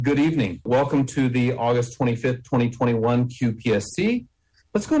Good evening. Welcome to the August 25th, 2021 QPSC.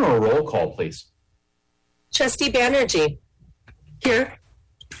 Let's go to a roll call, please. Trustee Banerjee. Here.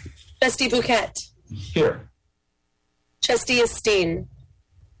 Trustee Bouquet. Here. Trustee Esteen.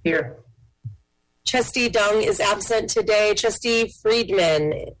 Here. Trustee Dong is absent today. Trustee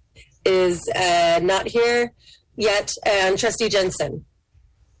Friedman is not here yet. And Trustee Jensen.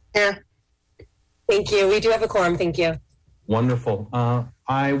 Here. Thank you. We do have a quorum. Thank you. Wonderful.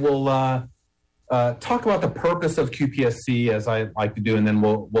 I will talk about the purpose of QPSC as I like to do, and then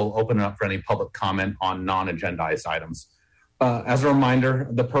we'll open it up for any public comment on non-agendized items. As a reminder,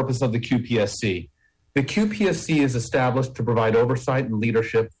 the purpose of the QPSC. The QPSC is established to provide oversight and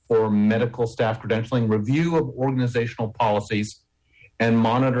leadership for medical staff credentialing, review of organizational policies, and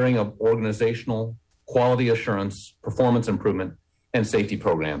monitoring of organizational quality assurance, performance improvement, and safety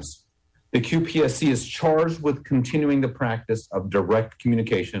programs. The QPSC is charged with continuing the practice of direct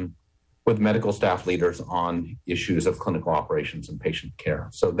communication with medical staff leaders on issues of clinical operations and patient care.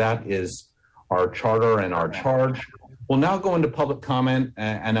 So that is our charter and our charge. We'll now go into public comment.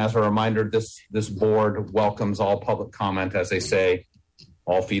 And as a reminder, this board welcomes all public comment. As they say,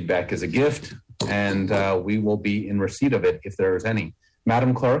 all feedback is a gift, and we will be in receipt of it if there is any.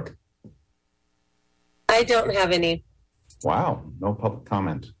 Madam Clerk? I don't have any. Wow, no public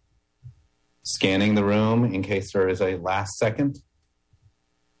comment. Scanning the room in case there is a last second.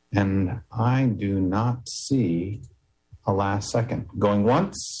 And I do not see a last second. Going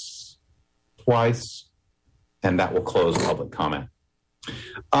once, twice, and that will close public comment.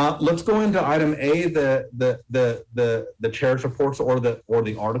 Let's go into item A, the chair's reports or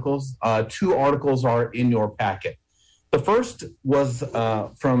the articles. Two articles are in your packet. The first was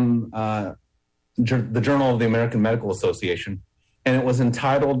from the Journal of the American Medical Association, and it was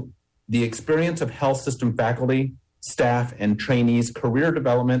entitled "The Experience of Health System Faculty, Staff, and Trainees' Career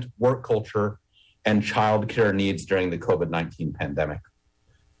Development, Work Culture, and Child Care Needs During the COVID-19 Pandemic."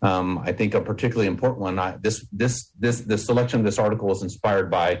 I think a particularly important one. The selection of this article was inspired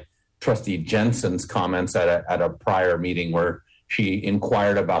by Trustee Jensen's comments at a prior meeting where she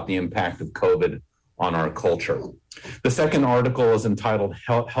inquired about the impact of COVID on our culture. The second article is entitled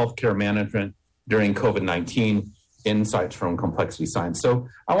 "Healthcare Management During COVID-19: Insights from Complexity Science." So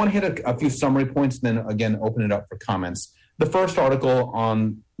I want to hit a few summary points and then again open it up for comments. The first article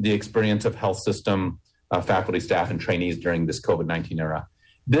on the experience of health system faculty, staff, and trainees during this COVID-19 era.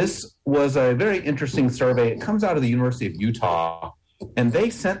 This was a very interesting survey. It comes out of the University of Utah, and they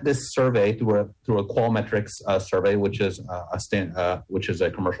sent this survey through a Qualmetrics survey, which is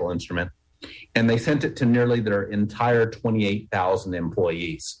a commercial instrument, and they sent it to nearly their entire 28,000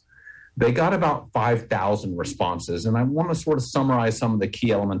 employees. They got about 5,000 responses, and I want to sort of summarize some of the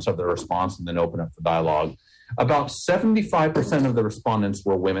key elements of the response and then open up for dialogue. About 75% of the respondents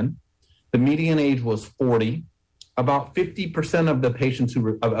were women. The median age was 40. About 50% of the patients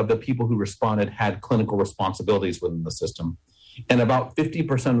of the people who responded had clinical responsibilities within the system, and about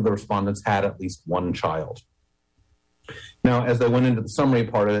 50% of the respondents had at least one child. Now, as they went into the summary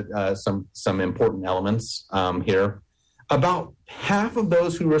part of it, some important elements here. About half of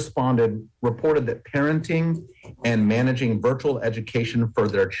those who responded reported that parenting and managing virtual education for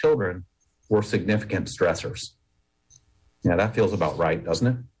their children were significant stressors. Yeah, that feels about right, doesn't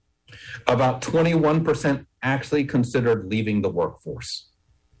it? About 21% actually considered leaving the workforce.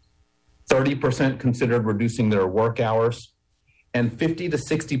 30% considered reducing their work hours, and 50 to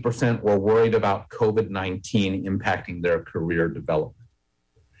 60% were worried about COVID-19 impacting their career development.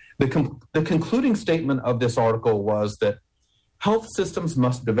 The concluding statement of this article was that health systems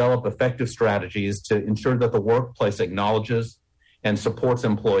must develop effective strategies to ensure that the workplace acknowledges and supports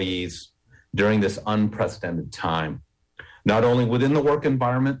employees during this unprecedented time, not only within the work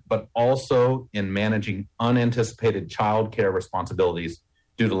environment, but also in managing unanticipated child care responsibilities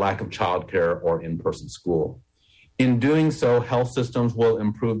due to lack of child care or in-person school. In doing so, health systems will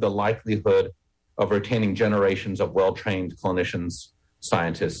improve the likelihood of retaining generations of well-trained clinicians,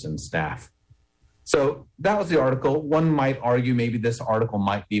 scientists, and staff. So that was the article. One might argue maybe this article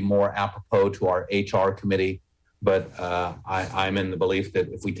might be more apropos to our HR committee, but I'm in the belief that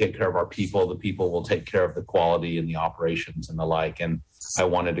if we take care of our people, the people will take care of the quality and the operations and the like. And I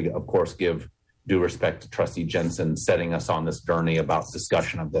wanted to, of course, give due respect to Trustee Jensen setting us on this journey about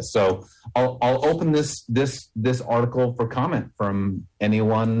discussion of this. So I'll open this article for comment from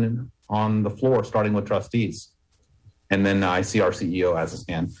anyone on the floor, starting with trustees. And then I see our CEO has his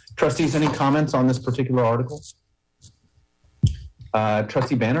hand. Trustees, any comments on this particular article?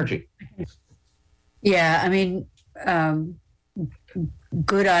 Trustee Banerjee. Yeah, I mean,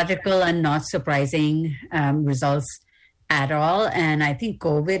 good article and not surprising results. at all. And I think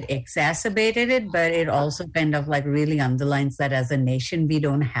COVID exacerbated it, but it also kind of like really underlines that as a nation, we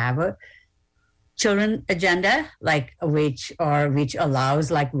don't have a children agenda, like which allows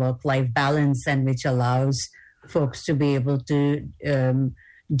like work-life balance and which allows folks to be able to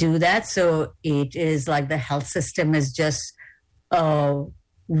do that. So it is like the health system is just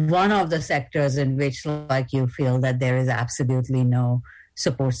one of the sectors in which like you feel that there is absolutely no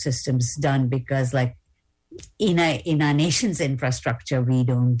support systems done, because like in our nation's infrastructure, we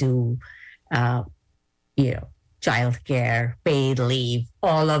don't do childcare, paid leave,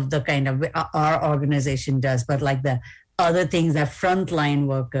 all of the kind of our organization does, but like the other things that frontline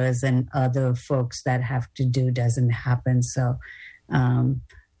workers and other folks that have to do doesn't happen. So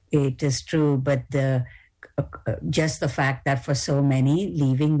it is true, but just the fact that for so many,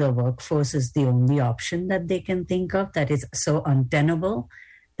 leaving the workforce is the only option that they can think of, that is so untenable,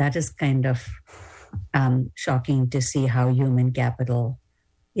 that is kind of shocking to see how human capital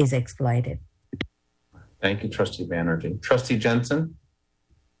is exploited. Thank you, Trustee Banerjee. Trustee Jensen?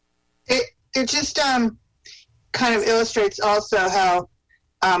 It just kind of illustrates also how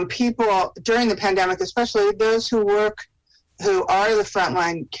people during the pandemic, especially those who are the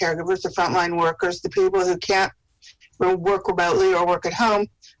frontline caregivers, the frontline workers, the people who can't work remotely or work at home,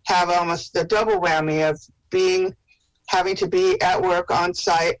 have almost the double whammy of having to be at work on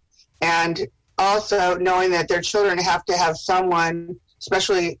site, and also knowing that their children have to have someone,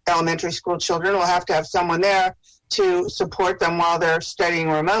 especially elementary school children, will have to have someone there to support them while they're studying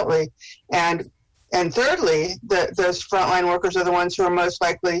remotely. And thirdly, those frontline workers are the ones who are most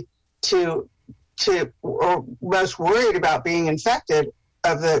likely to or most worried about being infected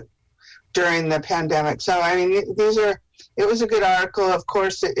during the pandemic. So, I mean, it was a good article. Of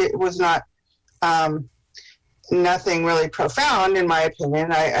course, it was not nothing really profound, in my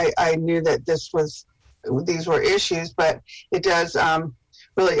opinion. I knew that these were issues, but it does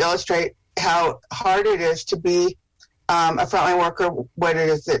really illustrate how hard it is to be a frontline worker, what it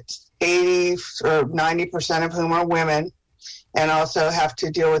is that 80 or 90% of whom are women, and also have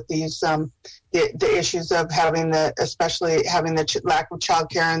to deal with these the issues of especially having the lack of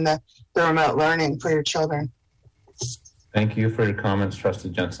childcare and the remote learning for your children. Thank you for your comments,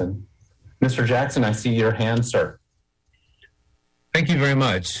 Trustee Jensen. Mr. Jackson, I see your hand, sir. Thank you very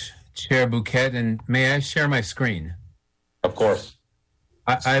much, Chair Bouquet, and may I share my screen? Of course.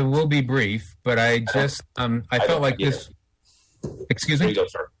 I will be brief, but I just, I felt like this. Excuse me? There you go,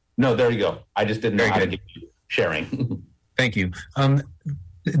 sir. No, there you go. I just didn't know how to get you sharing. Thank you.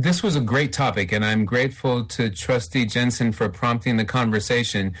 This was a great topic, and I'm grateful to Trustee Jensen for prompting the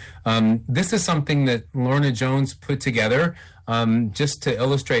conversation. This is something that Lorna Jones put together just to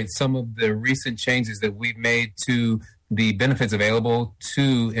illustrate some of the recent changes that we've made to the benefits available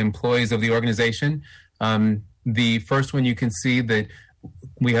to employees of the organization. The first one, you can see that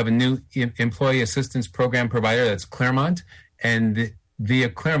we have a new employee assistance program provider, that's Claremont, and via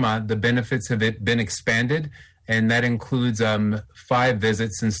Claremont, the benefits have been expanded, and that includes 5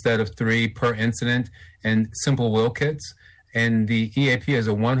 visits instead of 3 per incident and simple will kits. And the EAP is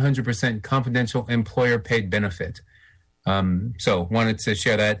a 100% confidential employer-paid benefit. So wanted to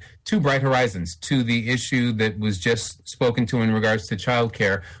share that. 2 Bright Horizons, to the issue that was just spoken to in regards to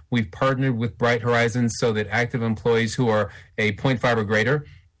childcare. We've partnered with Bright Horizons so that active employees who are a 0.5 or greater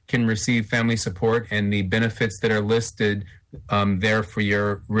can receive family support, and the benefits that are listed there for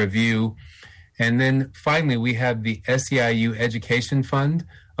your review. And then finally, we have the SEIU Education Fund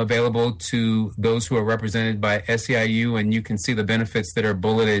available to those who are represented by SEIU, and you can see the benefits that are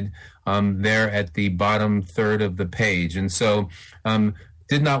bulleted there at the bottom third of the page. And so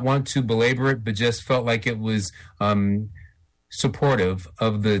did not want to belabor it, but just felt like it was supportive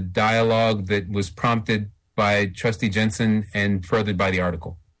of the dialogue that was prompted by Trustee Jensen and furthered by the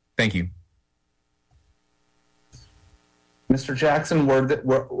article. Thank you. Mr. Jackson,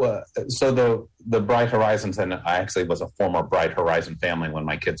 so the Bright Horizons, and I actually was a former Bright Horizon family when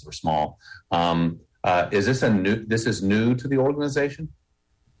my kids were small. Is this this is new to the organization?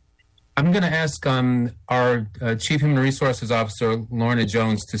 I'm going to ask our Chief Human Resources Officer, Lorna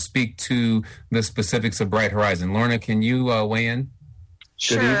Jones, to speak to the specifics of Bright Horizon. Lorna, can you weigh in?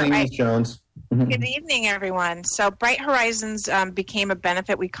 Sure. Good evening, Ms. Jones. Good evening, everyone. So Bright Horizons became a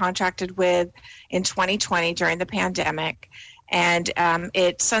benefit we contracted with in 2020 during the pandemic, and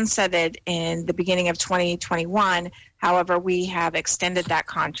it sunsetted in the beginning of 2021. However, we have extended that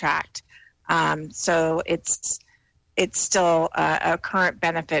contract. So it's still a current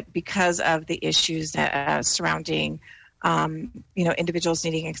benefit because of the issues surrounding individuals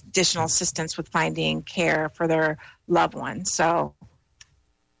needing additional assistance with finding care for their loved ones. So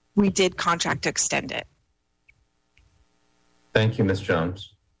we did contract to extend it. Thank you, Ms.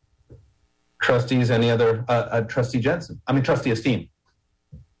 Jones. Trustees, any other? Trustee Esteen.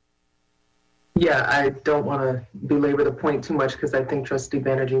 Yeah, I don't want to belabor the point too much because I think Trustee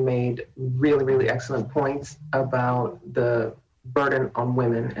Banerjee made really, really excellent points about the burden on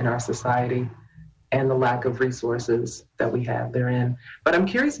women in our society and the lack of resources that we have therein. But I'm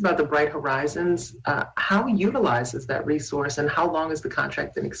curious about the Bright Horizons. How utilizes that resource and how long has the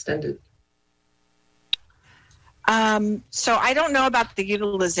contract been extended? So I don't know about the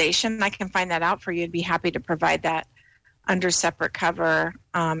utilization. I can find that out for you. I'd be happy to provide that under separate cover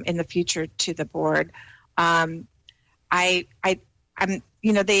in the future to the board. I'm they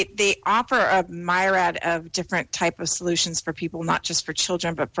offer a myriad of different type of solutions for people, not just for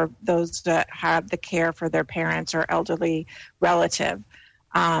children, but for those that have the care for their parents or elderly relative.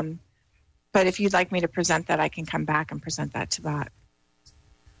 But if you'd like me to present that, I can come back and present that to that.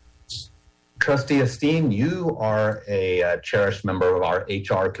 Trustee Esteen, you are a cherished member of our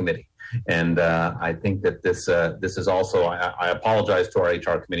HR committee. And I think that this is also, I apologize to our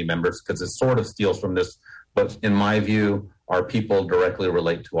HR committee members because it sort of steals from this, but in my view, our people directly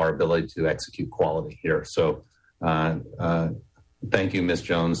relate to our ability to execute quality here. So thank you, Ms.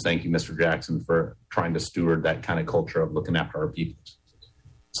 Jones. Thank you, Mr. Jackson, for trying to steward that kind of culture of looking after our people.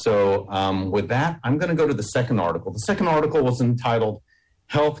 So with that, I'm going to go to the second article. The second article was entitled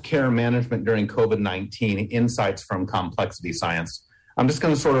Healthcare Management During COVID-19, Insights from Complexity Science. I'm just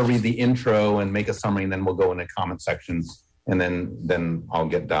going to sort of read the intro and make a summary, and then we'll go into comment sections, and then I'll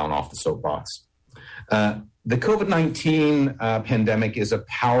get down off the soapbox. The COVID-19 pandemic is a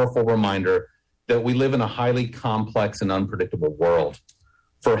powerful reminder that we live in a highly complex and unpredictable world.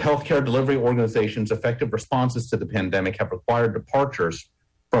 For healthcare delivery organizations, effective responses to the pandemic have required departures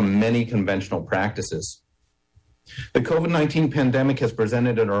from many conventional practices. The COVID-19 pandemic has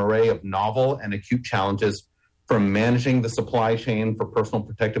presented an array of novel and acute challenges, from managing the supply chain for personal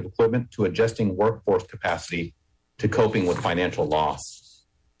protective equipment to adjusting workforce capacity to coping with financial loss.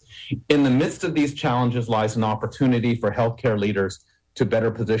 In the midst of these challenges lies an opportunity for healthcare leaders to better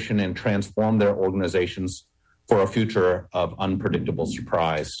position and transform their organizations for a future of unpredictable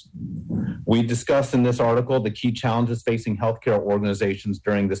surprise. We discussed in this article the key challenges facing healthcare organizations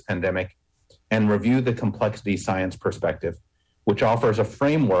during this pandemic and review the complexity science perspective, which offers a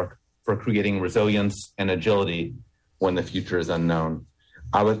framework for creating resilience and agility when the future is unknown.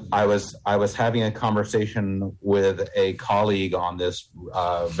 I was having a conversation with a colleague on this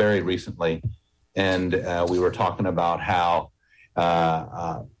very recently, and we were talking about how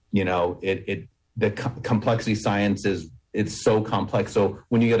complexity science it's so complex. So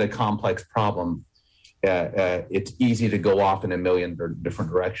when you get a complex problem, it's easy to go off in a million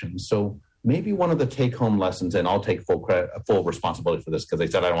different directions. So maybe one of the take-home lessons, and I'll take full responsibility for this because they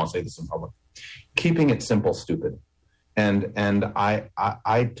said I don't want to say this in public, keeping it simple, stupid. And I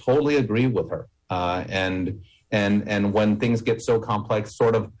totally agree with her. And when things get so complex,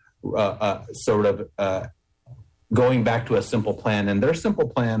 sort of going back to a simple plan. And their simple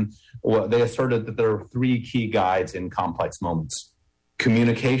plan, well, they asserted that there are three key guides in complex moments: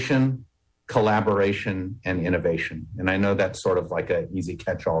 communication, collaboration, and innovation. And I know that's sort of like an easy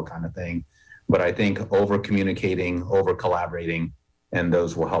catch-all kind of thing, but I think over-communicating, over-collaborating, and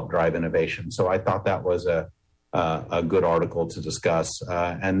those will help drive innovation. So I thought that was a good article to discuss.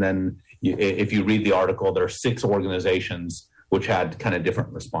 And then if you read the article, there are 6 organizations which had kind of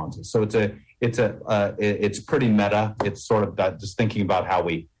different responses. So it's pretty meta. It's sort of just thinking about how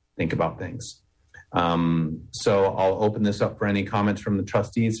we think about things. So I'll open this up for any comments from the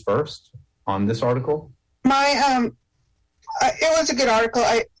trustees first on this article. It was a good article.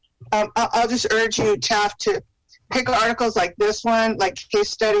 I'll just urge you, Taft, to pick articles like this one, like case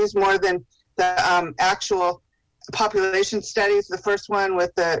studies, more than the actual population studies. The first one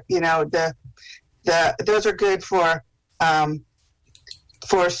with the those are good for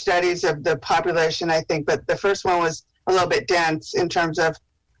studies of the population, I think. But the first one was a little bit dense in terms of,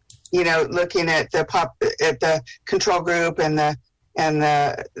 looking at the control group and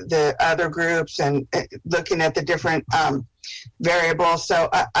the other groups and looking at the different variables. So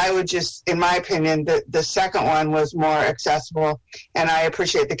I would just, in my opinion, the second one was more accessible, and I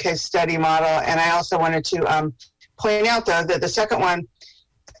appreciate the case study model. And I also wanted to point out, though, that the second one,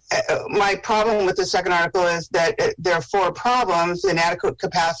 my problem with the second article is that there are 4 problems: inadequate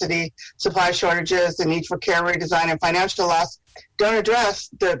capacity, supply shortages, the need for care redesign, and financial loss, don't address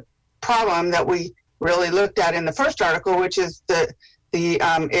the problem that we really looked at in the first article, which is the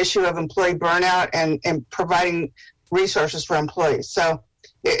issue of employee burnout and providing resources for employees. So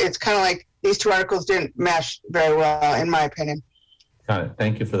it's kind of like these 2 articles didn't mesh very well, in my opinion. Got it.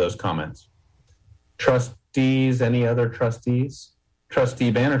 Thank you for those comments. trustees? Any other trustees?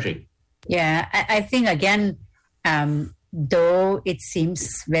 Trustee Banerjee. Yeah, I think, again, though it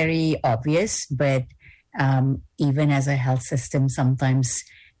seems very obvious, but even as a health system, sometimes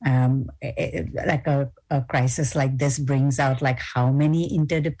like a crisis like this brings out like how many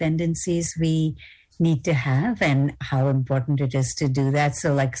interdependencies we need to have and how important it is to do that.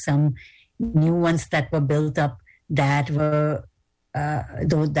 So like some new ones that were built up that were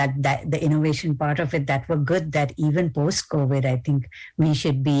though that the innovation part of it that were good, that even post-COVID, I think we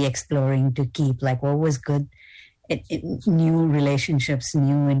should be exploring to keep like what was good, new relationships,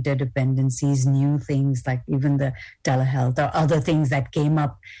 new interdependencies, new things like even the telehealth or other things that came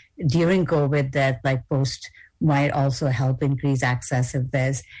up during COVID that like post might also help increase access if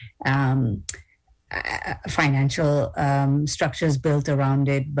there's financial structures built around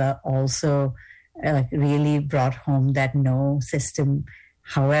it, but also like really brought home that no system,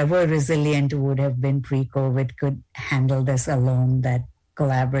 however resilient it would have been pre-COVID, could handle this alone, that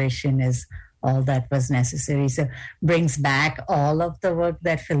collaboration is all that was necessary. So brings back all of the work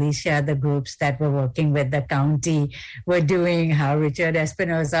that Felicia, the groups that were working with the county were doing, how Richard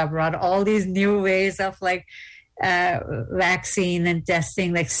Espinosa brought all these new ways of like vaccine and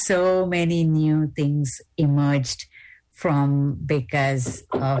testing, like so many new things emerged from because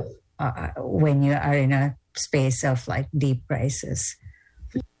of when you are in a space of like deep crisis.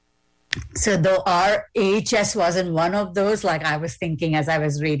 So though our AHS wasn't one of those, like I was thinking as I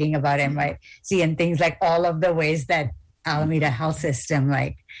was reading about NYC and things, like all of the ways that Alameda Health System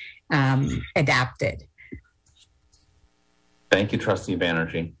like adapted. Thank you, Trustee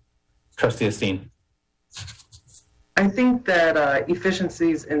Banerjee. Trustee Esteen. I think that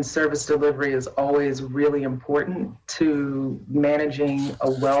efficiencies in service delivery is always really important to managing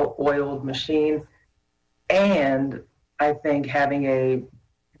a well-oiled machine. And I think having a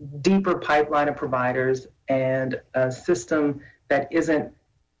deeper pipeline of providers and a system that isn't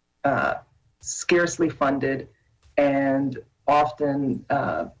scarcely funded and often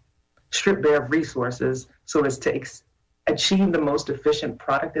stripped bare of resources so as to achieve the most efficient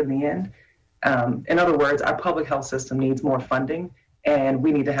product in the end. In other words, our public health system needs more funding, and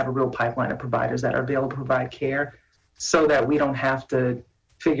we need to have a real pipeline of providers that are able to provide care so that we don't have to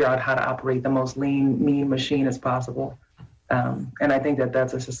figure out how to operate the most lean, mean machine as possible. And I think that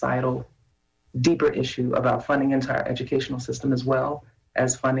that's a societal, deeper issue about funding into our educational system as well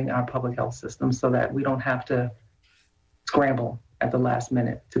as funding our public health system so that we don't have to scramble at the last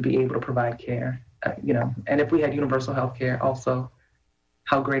minute to be able to provide care. And if we had universal health care also,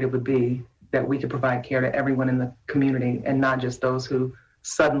 how great it would be that we could provide care to everyone in the community and not just those who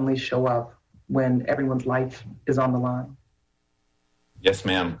suddenly show up when everyone's life is on the line. Yes,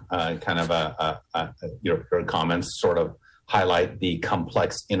 ma'am. Your comments sort of highlight the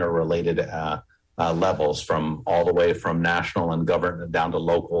complex interrelated levels from all the way from national and government down to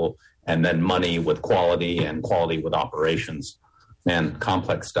local, and then money with quality and quality with operations. Man,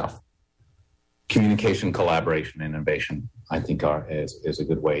 complex stuff. Communication, collaboration, innovation, I think is a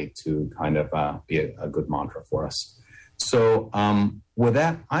good way to kind of be a good mantra for us. So with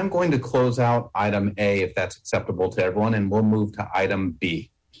that, I'm going to close out item A, if that's acceptable to everyone, and we'll move to item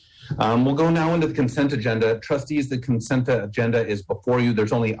B. We'll go now into the consent agenda. Trustees, the consent agenda is before you.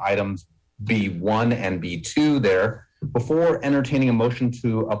 There's only items B1 and B2 there. Before entertaining a motion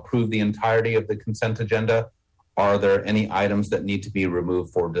to approve the entirety of the consent agenda, are there any items that need to be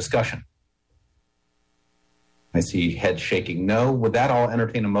removed for discussion? I see head shaking no. With that, I'll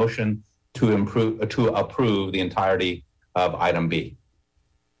entertain a motion to approve the entirety of item B.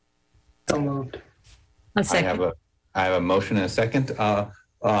 So moved. A second. I have a motion and a second.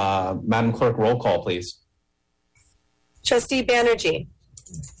 Madam Clerk, roll call, please. Trustee Banerjee.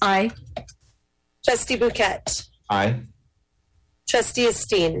 Aye. Trustee Bouquet. Aye. Trustee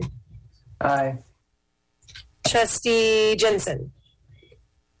Esteen. Aye. Trustee Jensen.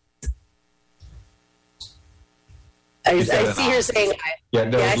 I see her saying aye. Yeah,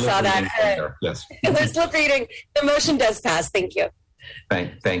 I saw that. Yes. There's lip reading. The motion does pass. Thank you.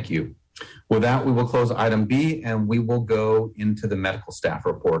 Thank you. With that, we will close item B, and we will go into the medical staff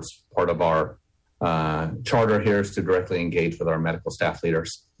reports. Part of our charter here is to directly engage with our medical staff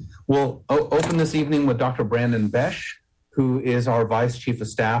leaders. We'll open this evening with Dr. Brandon Besh, who is our Vice Chief of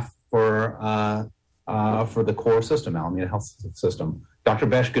Staff for the core system, Alameda Health System. Dr.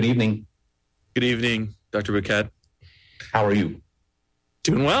 Besh, good evening. Good evening, Dr. Bouquet. How are you?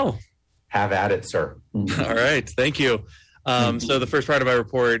 Doing well. Have at it, sir. All right. Thank you. So the first part of my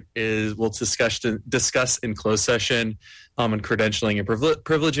report is we'll discuss in closed session on credentialing and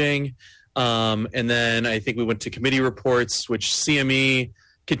privileging. And then I think we went to committee reports, which CME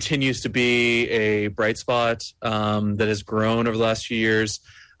continues to be a bright spot that has grown over the last few years.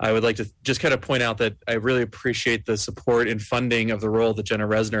 I would like to just kind of point out that I really appreciate the support and funding of the role that Jenna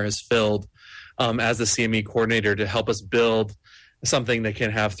Resner has filled as the CME coordinator to help us build something that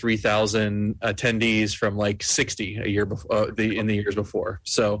can have 3,000 attendees from like 60 a year before, in the years before.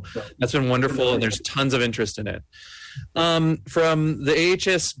 So that's been wonderful, and there's tons of interest in it. From the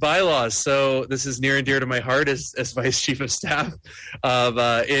AHS bylaws, so this is near and dear to my heart as Vice Chief of Staff,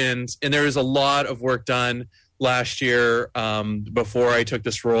 and there was a lot of work done last year before I took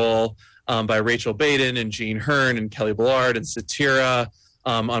this role by Rachel Baden and Jean Hearn and Kelly Ballard and Satira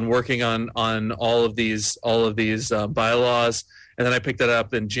on working on all of these bylaws. And then I picked that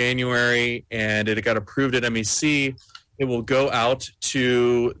up in January, and it got approved at MEC. It will go out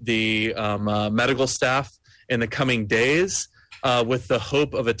to the medical staff in the coming days with the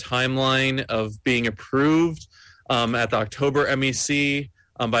hope of a timeline of being approved at the October MEC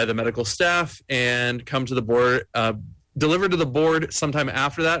by the medical staff and come to the board, delivered to the board sometime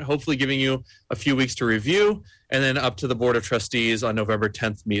after that, hopefully giving you a few weeks to review, and then up to the Board of Trustees on November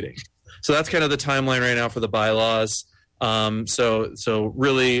 10th meeting. So that's kind of the timeline right now for the bylaws. So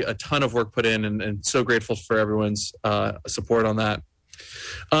really a ton of work put in, and so grateful for everyone's support on that.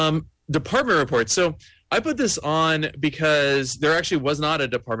 Department reports. So I put this on because there actually was not a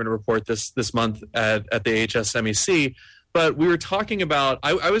department report this month at the AHS MEC, but we were talking about,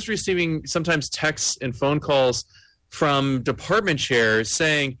 I was receiving sometimes texts and phone calls from department chairs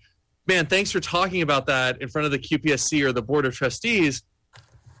saying, man, thanks for talking about that in front of the QPSC or the Board of Trustees,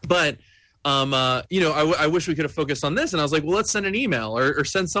 but I wish we could have focused on this. And I was like, well, let's send an email or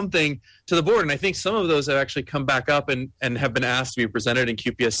send something to the board. And I think some of those have actually come back up and have been asked to be presented in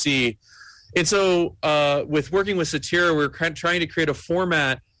QPSC. And so with working with Satira, we're trying to create a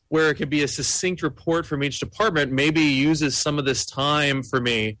format where it could be a succinct report from each department, maybe uses some of this time for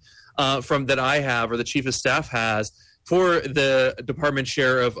me from that I have or the chief of staff has for the department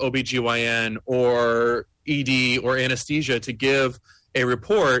chair of OBGYN or ED or anesthesia to give a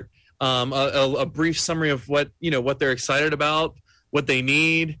report, a brief summary of what they're excited about, what they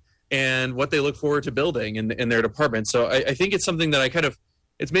need, and what they look forward to building in their department. So I think it's something that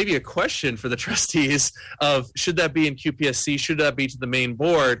it's maybe a question for the trustees of should that be in QPSC, should that be to the main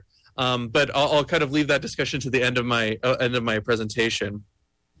board? But I'll kind of leave that discussion to the end of my presentation.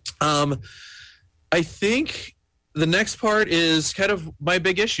 I think the next part is kind of my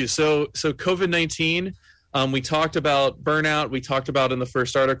big issue. So COVID-19, we talked about burnout. We talked about in the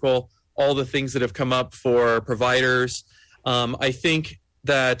first article all the things that have come up for providers. I think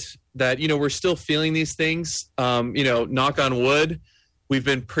that we're still feeling these things. Knock on wood, we've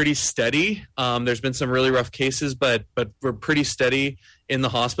been pretty steady. There's been some really rough cases, but we're pretty steady in the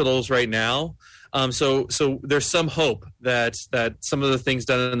hospitals right now. So there's some hope that some of the things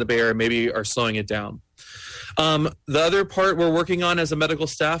done in the Bay Area maybe are slowing it down. The other part we're working on as a medical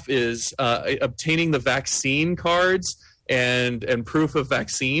staff is obtaining the vaccine cards and proof of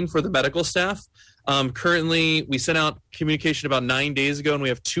vaccine for the medical staff. Currently, we sent out communication about 9 days ago, and we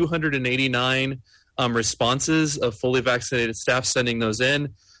have 289 responses of fully vaccinated staff sending those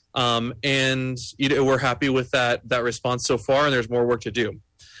in. And we're happy with that response so far, and there's more work to do.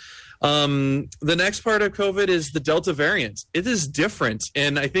 The next part of COVID is the Delta variant. It is different,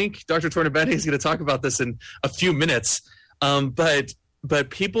 and I think Dr. Tornabene is going to talk about this in a few minutes. But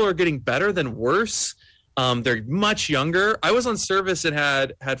people are getting better than worse. They're much younger. I was on service and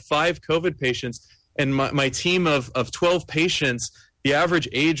had 5 COVID patients, and my team of 12 patients, the average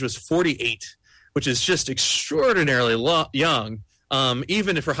age was 48, which is just extraordinarily young.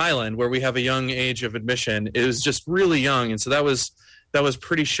 Even for Highland, where we have a young age of admission, it was just really young, and so that was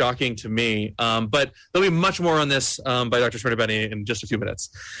pretty shocking to me. But there'll be much more on this by Dr. Tornabene in just a few minutes.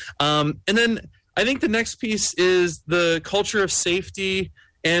 And then I think the next piece is the culture of safety.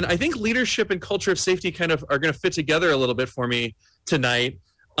 And I think leadership and culture of safety kind of are going to fit together a little bit for me tonight,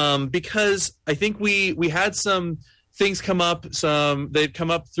 because I think we had some things come up, they'd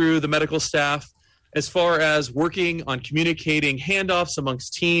come up through the medical staff as far as working on communicating handoffs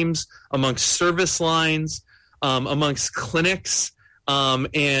amongst teams, amongst service lines, amongst clinics,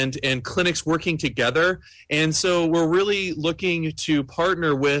 and clinics working together. And so we're really looking to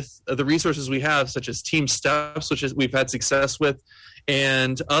partner with the resources we have, such as Team Steps, which we've had success with,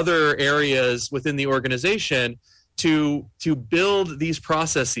 and other areas within the organization to build these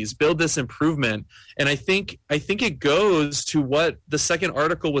processes, build this improvement. And I think it goes to what the second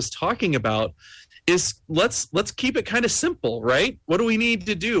article was talking about, is let's keep it kind of simple, right? What do we need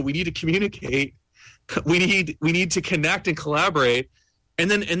to do? We need to communicate. We need to connect and collaborate, and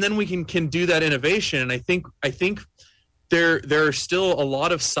then we can do that innovation. And I think there are still a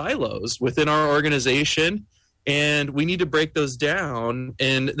lot of silos within our organization, and we need to break those down.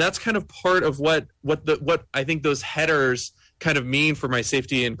 And that's kind of part of what I think those headers kind of mean for my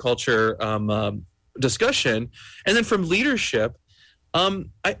safety and culture discussion. And then from leadership,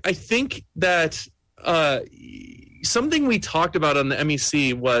 I think that something we talked about on the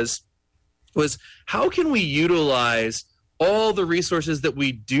MEC was how can we utilize all the resources that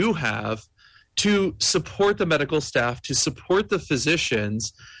we do have to support the medical staff, to support the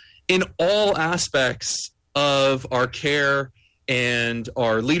physicians in all aspects of our care and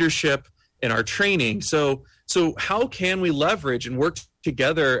our leadership and our training. So how can we leverage and work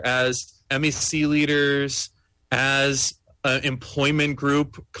together as MEC leaders, as employment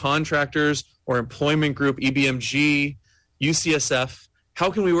group contractors or employment group EBMG, UCSF?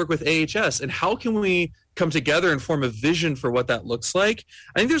 How can we work with AHS, and how can we come together and form a vision for what that looks like?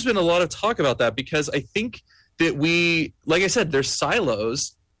 I think there's been a lot of talk about that, because I think that we, like I said, there's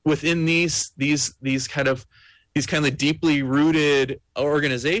silos within these kind of deeply rooted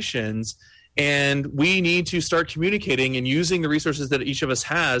organizations, and we need to start communicating and using the resources that each of us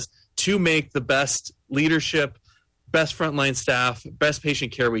has to make the best leadership, best frontline staff, best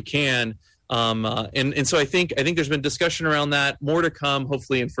patient care we can. And so I think there's been discussion around that, more to come,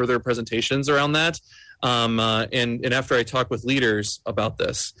 hopefully in further presentations around that. And after I talk with leaders about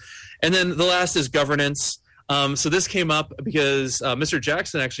this. And then the last is governance. So this came up because Mr.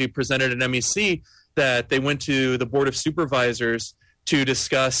 Jackson actually presented an MEC that they went to the Board of Supervisors to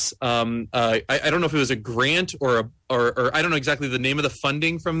discuss. I don't know if it was a grant or I don't know exactly the name of the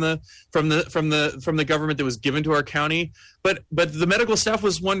funding from the government that was given to our county, but the medical staff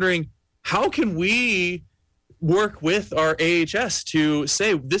was wondering, how can we work with our AHS to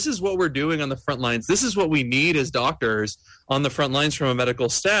say, this is what we're doing on the front lines. This is what we need as doctors on the front lines from a medical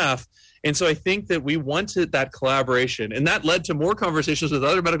staff. And so I think that we wanted that collaboration, and that led to more conversations with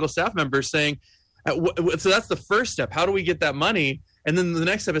other medical staff members saying, so that's the first step. How do we get that money? And then the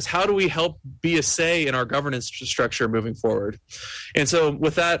next step is, how do we help be a say in our governance structure moving forward? And so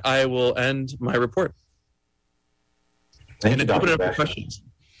with that, I will end my report. Thank you, open Dr. it up Besh. for questions.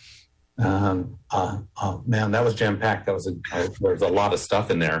 Man, that was jam-packed. There was a lot of stuff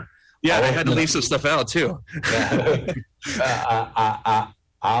in there. Yeah, I had to leave some stuff out too.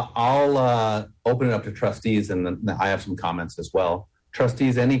 I'll open it up to trustees, and then I have some comments as well.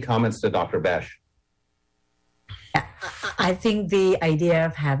 Trustees, any comments to Dr. Besh? I think the idea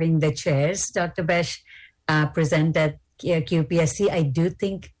of having the chairs, Dr. Besh, present at QPSC, I do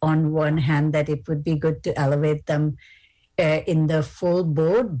think on one hand that it would be good to elevate them in the full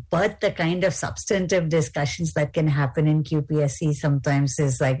board, but the kind of substantive discussions that can happen in QPSC sometimes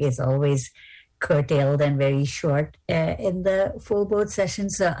is it's always curtailed and very short in the full board session.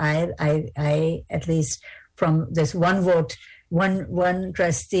 So I at least from this one vote, one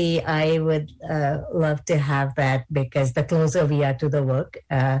trustee, I would love to have that, because the closer we are to the work,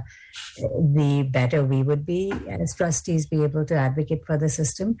 the better we would be as trustees, be able to advocate for the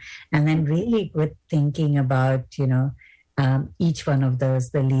system. And then really good thinking about, each one of those,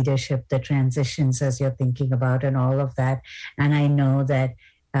 the leadership, the transitions as you're thinking about, and all of that. And I know that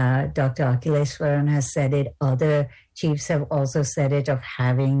Dr. Akileshwaran has said it, other chiefs have also said it, of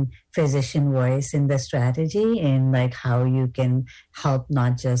having physician voice in the strategy, in how you can help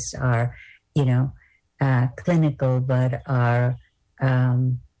not just our, clinical, but our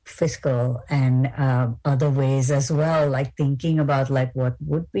fiscal and other ways as well, thinking about what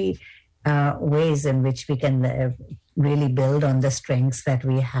would be ways in which we can really build on the strengths that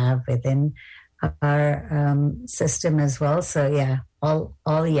we have within our system as well. So yeah,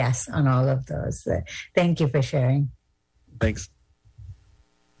 all yes on all of those. Thank you for sharing. Thanks.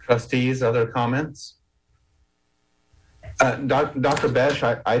 Trustees, other comments? Dr. Besh,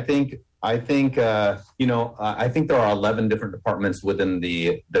 I think there are 11 different departments within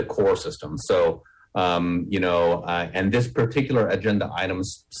the core system. So and this particular agenda item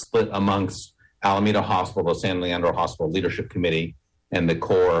split amongst Alameda Hospital, San Leandro Hospital Leadership Committee, and the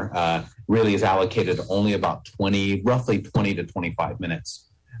core really is allocated only about roughly 20 to 25 minutes.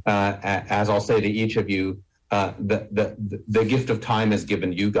 As I'll say to each of you, the gift of time is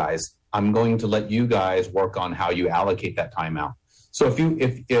given you guys. I'm going to let you guys work on how you allocate that time out. So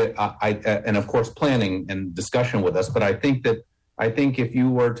and of course planning and discussion with us, but I think if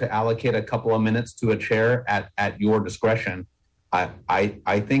you were to allocate a couple of minutes to a chair at your discretion,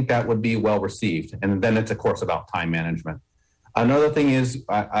 I think that would be well received. And then it's of course about time management. Another thing is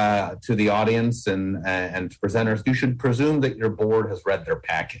to the audience and to presenters, you should presume that your board has read their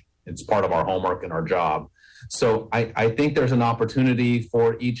packet. It's part of our homework and our job. So I think there's an opportunity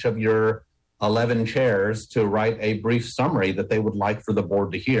for each of your 11 chairs to write a brief summary that they would like for the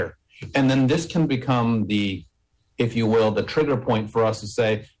board to hear. And then this can become the, if you will, the trigger point for us to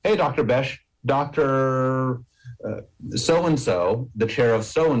say, hey, Dr. Besh, Dr. So-and-so, the chair of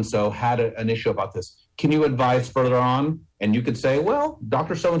so-and-so had an issue about this. Can you advise further on? And you could say, well,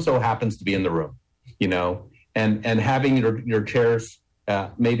 Dr. So-and-so happens to be in the room, you know, and having your chairs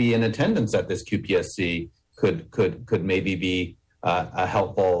maybe in attendance at this QPSC could maybe be a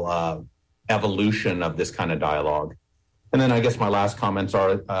helpful evolution of this kind of dialogue. And then I guess my last comments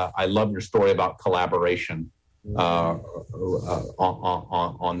are, I love your story about collaboration on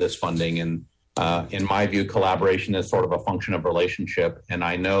this funding. And in my view, collaboration is sort of a function of relationship. And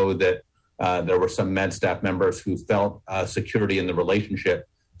I know that there were some med staff members who felt security in the relationship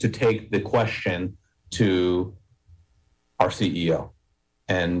to take the question to our CEO.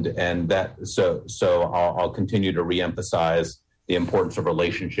 And that, so I'll continue to reemphasize the importance of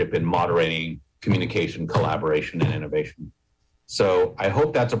relationship in moderating communication, collaboration, and innovation. So I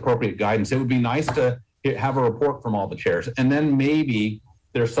hope that's appropriate guidance. It would be nice to have a report from all the chairs. And then maybe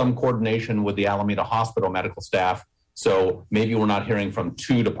there's some coordination with the Alameda Hospital medical staff. So maybe we're not hearing from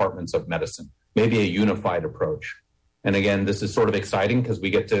 2 departments of medicine, maybe a unified approach. And again, this is sort of exciting because we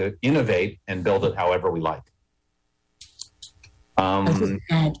get to innovate and build it however we like. Can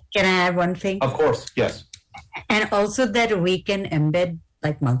I add one thing? Of course, yes. And also that we can embed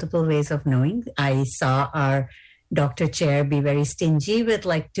like multiple ways of knowing. I saw our Dr. Chair be very stingy with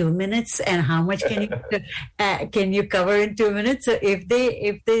like 2 minutes, and how much can you cover in 2 minutes? So if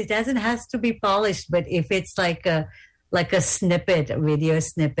it doesn't has to be polished, but if it's like a snippet, a video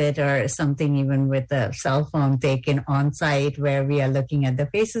snippet or something, even with a cell phone taken on site where we are looking at the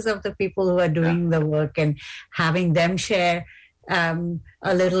faces of the people who are doing the work and having them share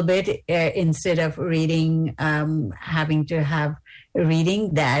a little bit instead of reading, having to have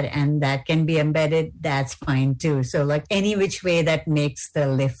reading that, and that can be embedded, that's fine too. So like any which way that makes the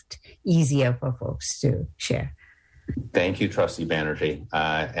lift easier for folks to share. Thank you, Trustee Banerjee.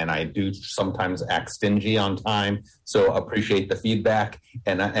 And I do sometimes act stingy on time, so appreciate the feedback.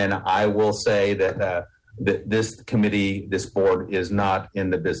 And I will say that this committee, this board is not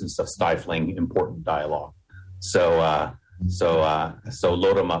in the business of stifling important dialogue. So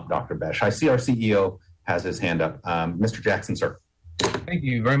load them up, Dr. Besh. I see our CEO has his hand up. Mr. Jackson, sir. Thank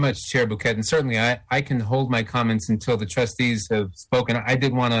you very much, Chair Bouquet. And certainly I can hold my comments until the trustees have spoken. I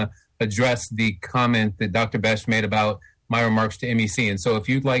did want to address the comment that Dr. Besh made about my remarks to MEC. And so if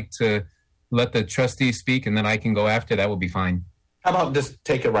you'd like to let the trustees speak and then I can go after, that would be fine. How about just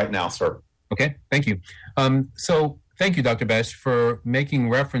take it right now, sir? Okay, thank you. So thank you, Dr. Besh, for making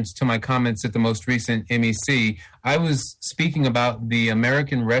reference to my comments at the most recent MEC. I was speaking about the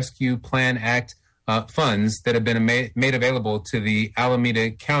American Rescue Plan Act funds that have been made available to the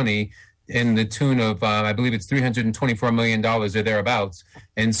Alameda County in the tune of, I believe it's $324 million or thereabouts.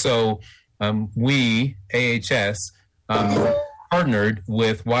 And so we, AHS, partnered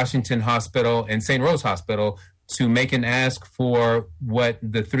with Washington Hospital and St. Rose Hospital to make an ask for what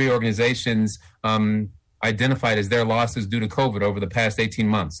the 3 organizations identified as their losses due to COVID over the past 18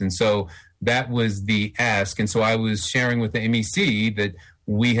 months. And so that was the ask. And so I was sharing with the MEC that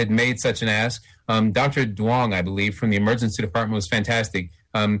we had made such an ask. Dr. Duong, I believe, from the emergency department was fantastic.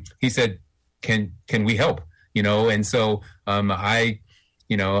 He said, can we help? You know, and so I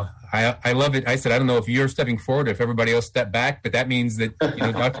love it. I said, I don't know if you're stepping forward or if everybody else stepped back, but that means that,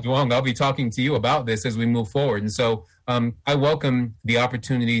 Dr. Duong, I'll be talking to you about this as we move forward. And so I welcome the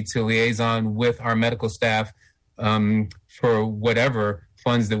opportunity to liaison with our medical staff for whatever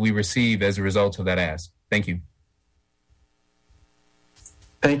funds that we receive as a result of that ask. Thank you.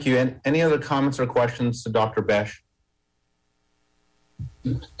 Thank you. And any other comments or questions to Dr. Besh?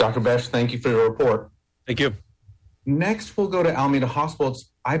 Dr. Besh, thank you for your report. Thank you. Next, we'll go to Alameda Hospital.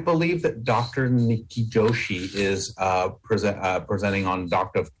 I believe that Dr. Nikki Joshi is presenting on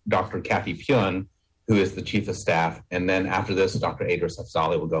Dr. Kathy Pyun, who is the Chief of Staff. And then after this, Dr. Adris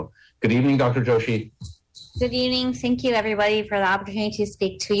Afzali will go. Good evening, Dr. Joshi. Good evening. Thank you, everybody, for the opportunity to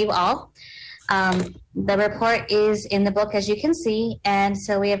speak to you all. The report is in the book, as you can see. And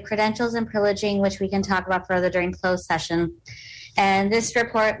so we have credentials and privileging, which we can talk about further during closed session. And this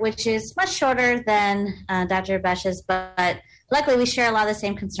report, which is much shorter than Dr. Besh's, but luckily we share a lot of the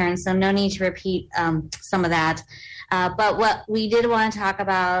same concerns, so no need to repeat some of that. But what we did want to talk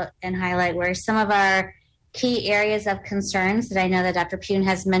about and highlight were some of our key areas of concerns that I know that Dr. Pyun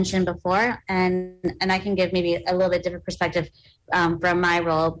has mentioned before, and I can give maybe a little bit different perspective from my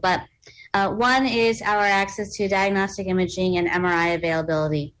role. But One is our access to diagnostic imaging and MRI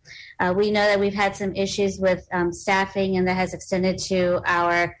availability. We know that we've had some issues with staffing, and that has extended to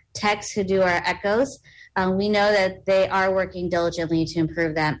our techs who do our echoes. We know that they are working diligently to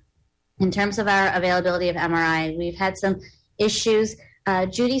improve that. In terms of our availability of MRI, we've had some issues.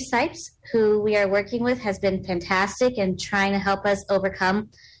 Judy Sipes, who we are working with, has been fantastic in trying to help us overcome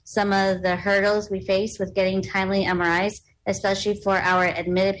some of the hurdles we face with getting timely MRIs, especially for our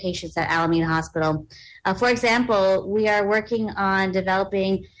admitted patients at Alameda Hospital. For example, we are working on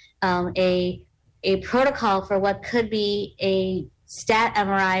developing a protocol for what could be a stat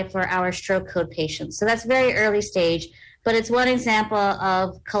MRI for our stroke code patients. So that's very early stage, but it's one example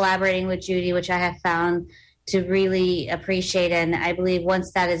of collaborating with Judy, which I have found to really appreciate. And I believe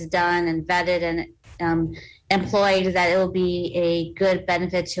once that is done and vetted and employed, that it will be a good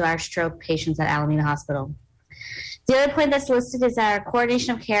benefit to our stroke patients at Alameda Hospital. The other point that's listed is our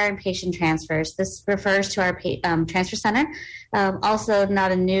coordination of care and patient transfers. This refers to our transfer center. Also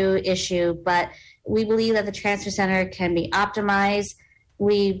not a new issue, but we believe that the transfer center can be optimized.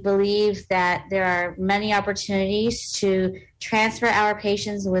 We believe that there are many opportunities to transfer our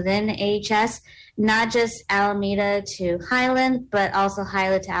patients within AHS, not just Alameda to Highland, but also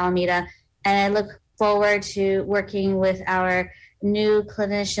Highland to Alameda. And I look forward to working with our new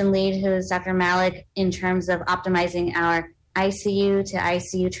clinician lead, who is Dr. Malik, in terms of optimizing our ICU to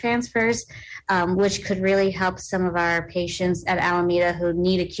ICU transfers, which could really help some of our patients at Alameda who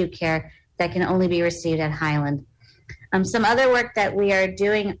need acute care that can only be received at Highland. Some other work that we are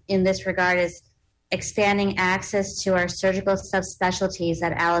doing in this regard is expanding access to our surgical subspecialties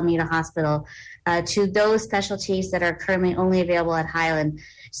at Alameda Hospital to those specialties that are currently only available at Highland.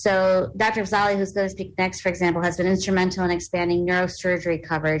 So Dr. Afzali, who's going to speak next, for example, has been instrumental in expanding neurosurgery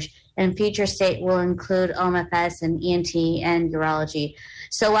coverage, and future state will include OMFS and ENT and urology.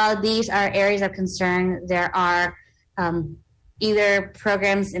 So while these are areas of concern, there are either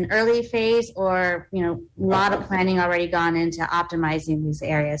programs in early phase or, a lot of planning already gone into optimizing these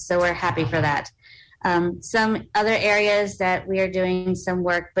areas. So we're happy for that. Some other areas that we are doing some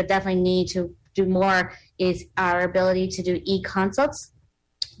work, but definitely need to do more, is our ability to do e-consults.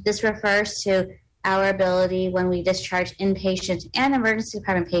 This refers to our ability when we discharge inpatient and emergency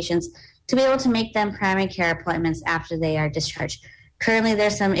department patients to be able to make them primary care appointments after they are discharged. Currently,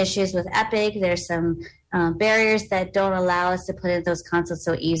 there's some issues with Epic. There's some barriers that don't allow us to put in those consults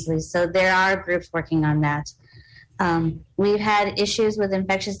so easily. So there are groups working on that. We've had issues with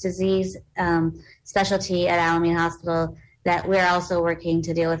infectious disease specialty at Alameda Hospital that we're also working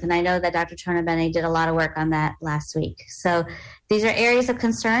to deal with. And I know that Dr. Tonabene did a lot of work on that last week. So these are areas of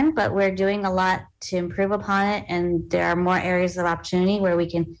concern, but we're doing a lot to improve upon it. And there are more areas of opportunity where we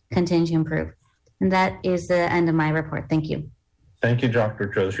can continue to improve. And that is the end of my report. Thank you. Thank you, Dr.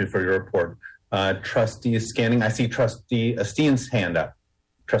 Joshi, for your report. Trustee Scanning, I see Trustee Esteen's hand up.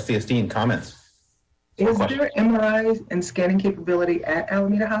 Trustee Esteen, comments? Is there MRI and scanning capability at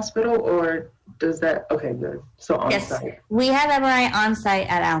Alameda Hospital, or does that, okay, good. So on site. Yes, we have MRI on site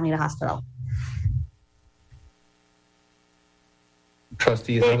at Alameda Hospital.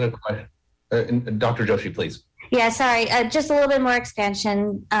 Trustee, is that a question? Dr. Joshi, please. Yeah, sorry, just a little bit more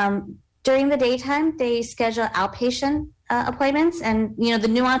expansion. During the daytime, they schedule outpatient appointments, and the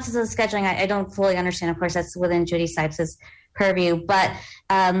nuances of scheduling I don't fully understand. Of course, that's within Judy Sipes' purview, but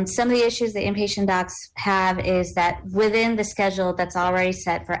some of the issues the inpatient docs have is that within the schedule that's already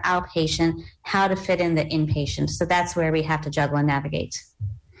set for outpatient, how to fit in the inpatient. So that's where we have to juggle and navigate.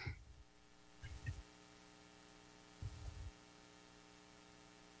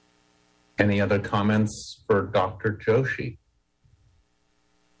 Any other comments for Dr. Joshi?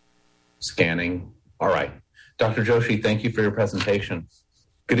 Scanning. All right. Dr. Joshi, thank you for your presentation.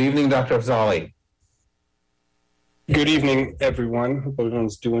 Good evening, Dr. Afzali. Good evening, everyone. Hope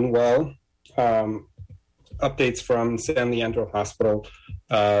everyone's doing well. Updates from San Leandro Hospital.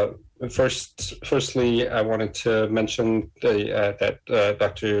 Firstly, I wanted to mention that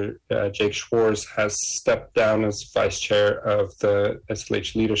Dr. Jake Schwartz has stepped down as vice chair of the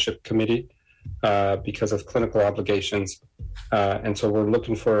SLH Leadership Committee because of clinical obligations. And so we're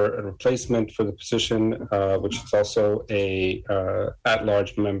looking for a replacement for the position, which is also a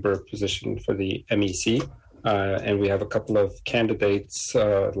at-large member position for the MEC. And we have a couple of candidates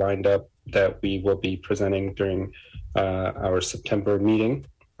lined up that we will be presenting during our September meeting.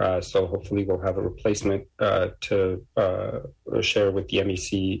 So hopefully we'll have a replacement to share with the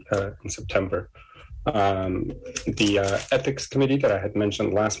MEC in September. The ethics committee that I had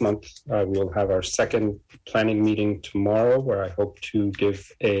mentioned last month, we will have our second planning meeting tomorrow, where I hope to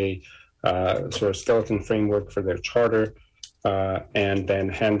give a sort of skeleton framework for their charter. and then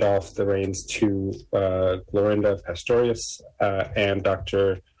hand off the reins to Glorinda Pastorius and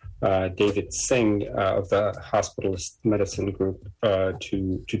Dr. David Singh of the Hospitalist Medicine Group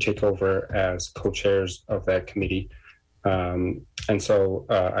to take over as co-chairs of that committee. And so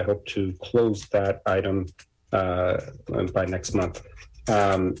I hope to close that item by next month.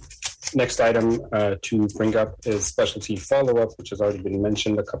 Next item to bring up is specialty follow-up, which has already been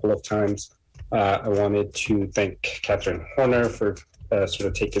mentioned a couple of times. I wanted to thank Catherine Horner for sort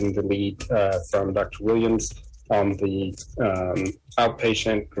of taking the lead from Dr. Williams on the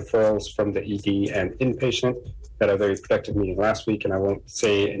outpatient referrals from the ED and inpatient. Had a very productive meeting last week, and I won't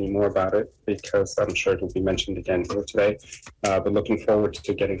say any more about it because I'm sure it will be mentioned again here today. But looking forward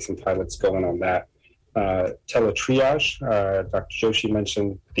to getting some pilots going on that. Teletriage, Dr. Joshi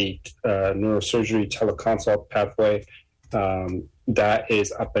mentioned the neurosurgery teleconsult pathway. That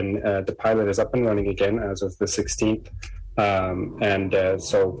is up and the pilot is up and running again as of the 16th.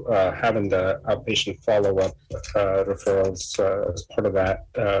 So having the outpatient follow-up referrals as part of that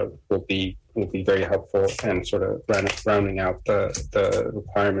will be very helpful and sort of rounding out the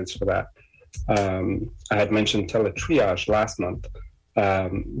requirements for that. I had mentioned teletriage last month.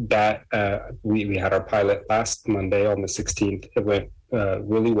 We had our pilot last Monday on the 16th. It went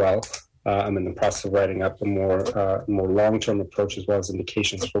really well. I'm in the process of writing up a more long-term approach as well as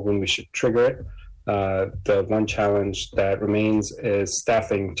indications for when we should trigger it. The one challenge that remains is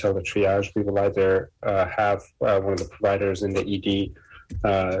staffing teletriage. We will either have one of the providers in the ED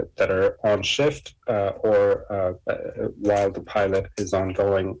that are on shift or while the pilot is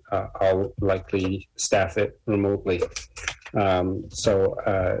ongoing, I'll likely staff it remotely.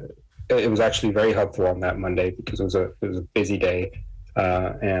 It was actually very helpful on that Monday because it was a busy day.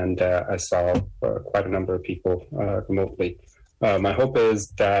 And I saw quite a number of people remotely. My hope is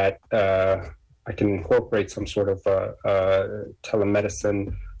that I can incorporate some sort of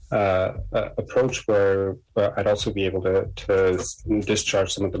telemedicine approach where I'd also be able to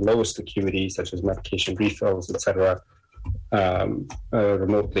discharge some of the lowest acuity, such as medication refills, etc.,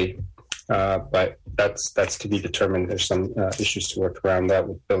 remotely. But that's to be determined. There's some issues to work around that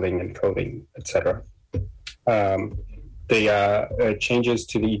with billing and coding, etc. The changes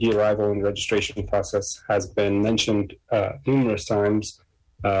to the ED arrival and registration process has been mentioned numerous times.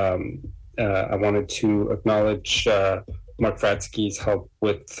 I wanted to acknowledge Mark Fratsky's help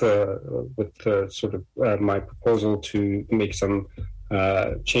with sort of my proposal to make some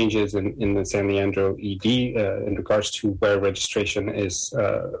changes in the San Leandro ED in regards to where registration is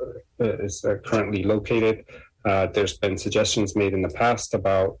currently located. There's been suggestions made in the past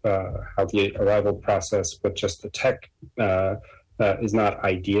about how the arrival process with just the tech is not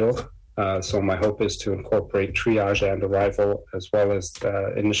ideal. So my hope is to incorporate triage and arrival as well as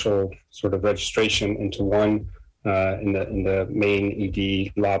initial sort of registration into one in the main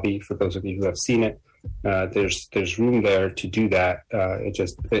ED lobby. For those of you who have seen it, there's room there to do that.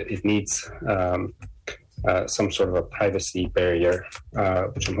 It needs some sort of a privacy barrier,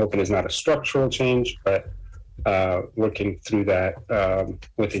 which I'm hoping is not a structural change, but working through that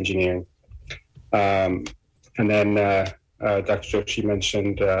with engineering. And then Dr. Joshi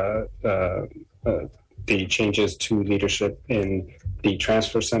mentioned the changes to leadership in the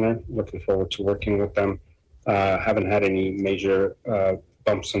transfer center. Looking forward to working with them. Haven't had any major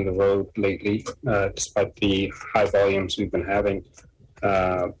bumps in the road lately, despite the high volumes we've been having.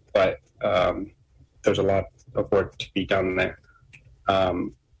 But there's a lot of work to be done there.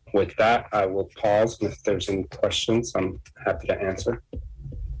 With that, I will pause, and if there's any questions, I'm happy to answer.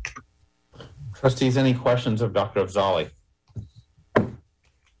 Trustees, any questions of Dr. Afzali?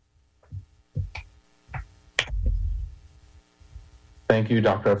 Thank you,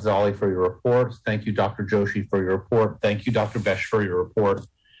 Dr. Afzali, for your report. Thank you, Dr. Joshi, for your report. Thank you, Dr. Besh, for your report.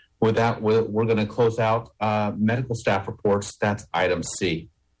 With that, we're going to close out medical staff reports. That's item C.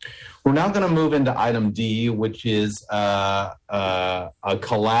 We're now going to move into item D, which is a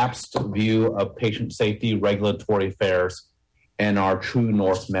collapsed view of patient safety, regulatory affairs, and our True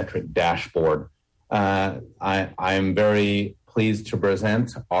North metric dashboard. I am very pleased to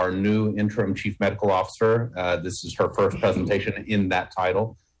present our new interim chief medical officer. This is her first presentation in that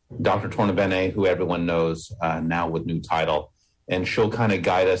title, Dr. Torna Bene, who everyone knows now with new title. And she'll kind of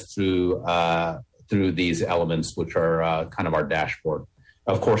guide us through these elements, which are kind of our dashboard.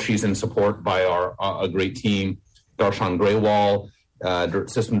 Of course, she's in support by a great team, Darshan Grewal,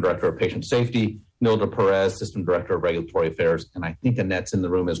 System Director of Patient Safety, Nilda Perez, System Director of Regulatory Affairs, and I think Annette's in the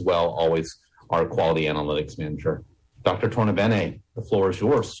room as well, always our Quality Analytics Manager. Dr. Torna Bene, the floor is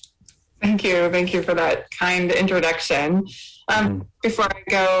yours. Thank you. Thank you for that kind introduction. Before I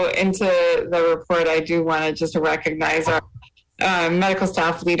go into the report, I do want to just recognize our medical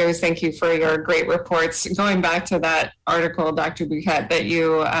staff leaders, thank you for your great reports. Going back to that article, Dr. Bouquet, that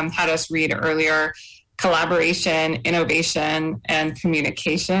you had us read earlier, collaboration, innovation, and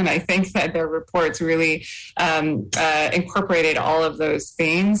communication. I think that their reports really incorporated all of those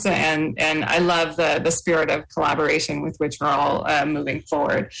themes, and I love the spirit of collaboration with which we're all moving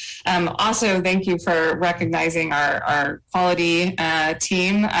forward. Also, thank you for recognizing our quality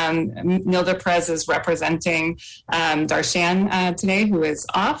team. Nilda Perez is representing Darshan today, who is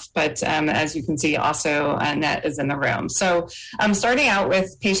off, but as you can see, also Annette is in the room. So starting out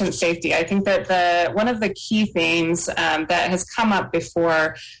with patient safety, I think that one of the key themes that has come up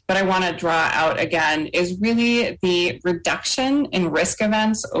before, but I want to draw out again, is really the reduction in risk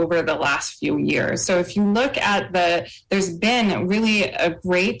events over the last few years. So if you look at there's been really a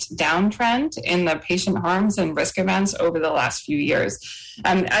great downtrend in the patient harms and risk events over the last few years.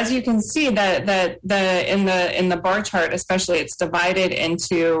 As you can see, in the bar chart, especially, it's divided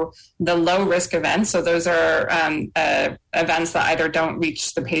into the low risk events. So those are events that either don't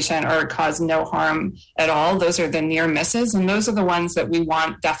reach the patient or cause no harm at all. Those are the near misses, and those are the ones that we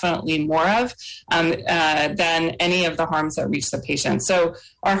want definitely more of than any of the harms that reach the patient. So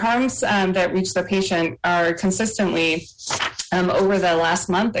our harms that reach the patient are consistently over the last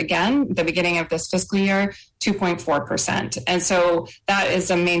month, again, the beginning of this fiscal year, 2.4%. And so that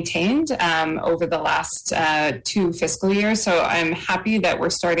is maintained over the last 2 fiscal years. So I'm happy that we're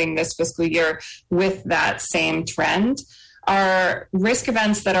starting this fiscal year with that same trend. Our risk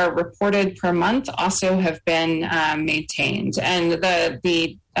events that are reported per month also have been maintained, and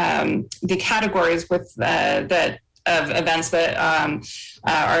the categories with that of events that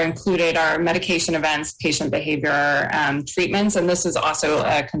are included are medication events, patient behavior treatments, and this is also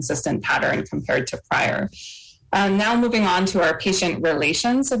a consistent pattern compared to prior. Now moving on to our patient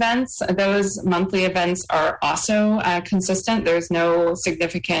relations events. Those monthly events are also consistent. There's no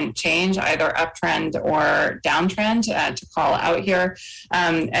significant change, either uptrend or downtrend to call out here.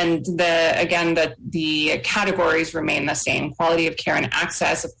 And the categories remain the same. Quality of care and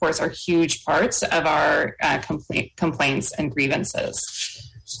access, of course, are huge parts of our complaints and grievances.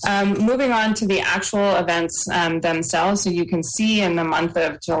 Moving on to the actual events themselves. So you can see in the month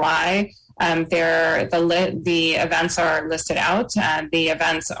of July, the events are listed out. The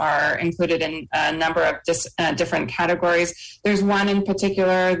events are included in a number of different categories. There's one in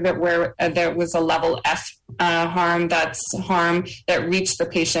particular where there was a level F harm. That's harm that reached the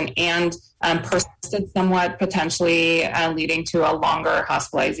patient and persisted somewhat, potentially leading to a longer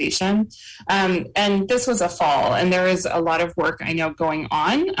hospitalization. And this was a fall, and there is a lot of work I know going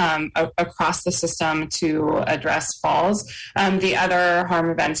on across the system to address falls. The other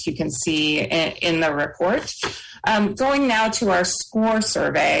harm events you can see in the report. Going now to our SCORE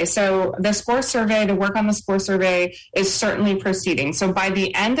survey. So the SCORE survey, the work on the SCORE survey is certainly proceeding. So by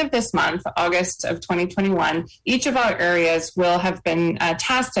the end of this month, August of 2021, each of our areas will have been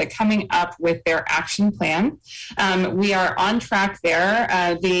tasked at coming up with their action plan. We are on track there.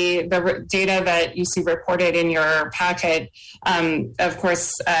 The data that you see reported in your packet, of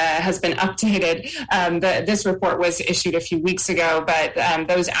course, has been updated. This report was issued a few weeks ago, but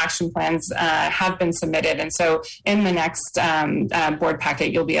those action plans have been submitted. And so in the next board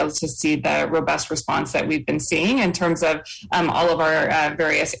packet, you'll be able to see the robust response that we've been seeing in terms of all of our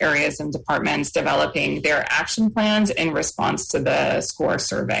various areas and departments developing their action plans in response to the SCORE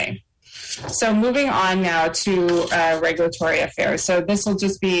survey. So moving on now to regulatory affairs. So this will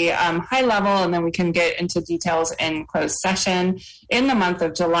just be high level, and then we can get into details in closed session. In the month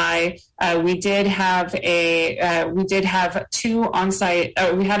of July, we did have two on-site.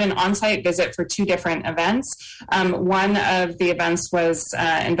 We had an on-site visit for 2 different events. One of the events was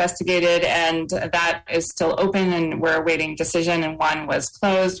investigated, and that is still open, and we're awaiting decision. And one was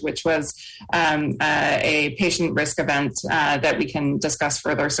closed, which was a patient risk event that we can discuss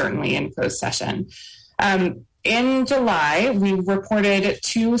further, certainly in closed session. In July, we reported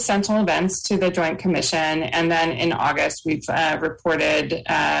 2 sentinel events to the Joint Commission, and then in August, we've reported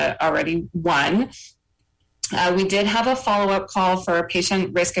already 1. We did have a follow-up call for a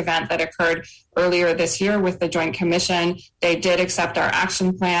patient risk event that occurred earlier this year with the Joint Commission. They did accept our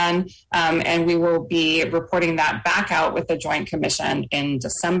action plan, and we will be reporting that back out with the Joint Commission in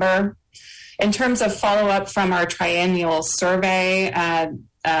December. In terms of follow-up from our triennial survey,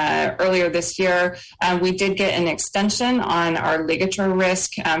 earlier this year, we did get an extension on our ligature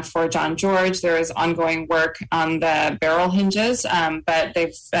risk for John George. There is ongoing work on the barrel hinges, but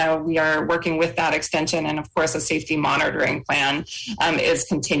we are working with that extension, and of course, a safety monitoring plan is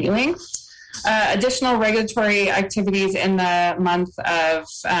continuing. Additional regulatory activities in the month of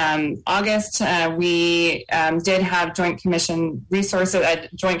August. We did have Joint Commission Resources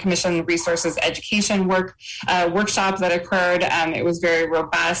Education workshop that occurred. It was very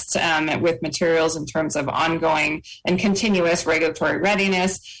robust with materials in terms of ongoing and continuous regulatory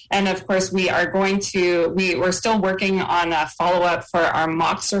readiness. And of course, we're still working on a follow-up for our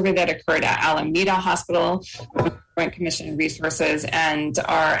mock survey that occurred at Alameda Hospital. Joint Commission Resources, and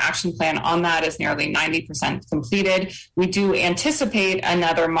our action plan on that is nearly 90% completed. We do anticipate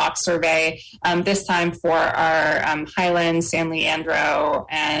another mock survey, this time for our Highland, San Leandro,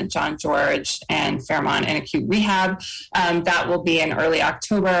 and John George, and Fairmont and Acute Rehab. That will be in early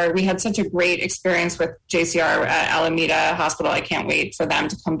October. We had such a great experience with JCR Alameda Hospital. I can't wait for them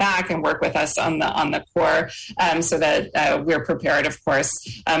to come back and work with us on the core, so that we're prepared, of course,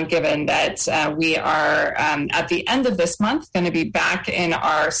 given that we are at the end of this month going to be back in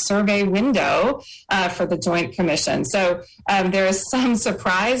our survey window for the Joint Commission. So there is some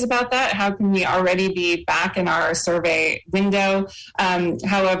surprise about that. How can we already be back in our survey window?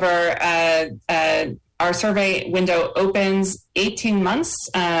 However, our survey window opens 18 months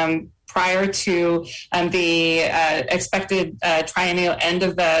prior to the expected triennial end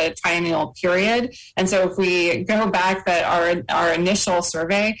of the triennial period. And so if we go back, that our initial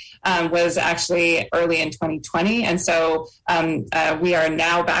survey was actually early in 2020. And so we are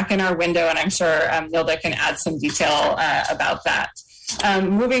now back in our window, and I'm sure Nilda can add some detail about that.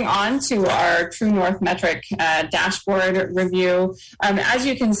 Moving on to our True North metric dashboard review. As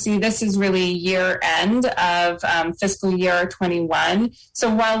you can see, this is really year end of fiscal year 21.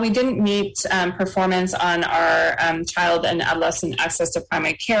 So while we didn't meet performance on our child and adolescent access to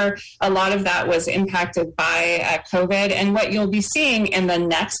primary care, a lot of that was impacted by COVID. And what you'll be seeing in the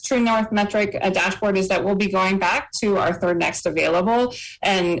next True North metric dashboard is that we'll be going back to our third next available.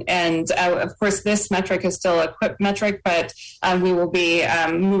 And of course, this metric is still a QIP metric, but we will be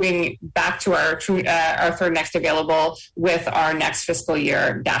moving back to our third next available with our next fiscal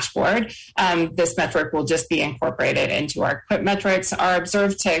year dashboard. This metric will just be incorporated into our QIP metrics. Our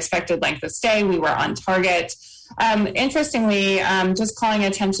observed to expected length of stay, we were on target. Interestingly, just calling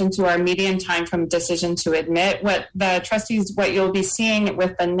attention to our median time from decision to admit, what you'll be seeing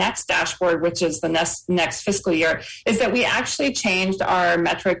with the next dashboard, which is the next fiscal year, is that we actually changed our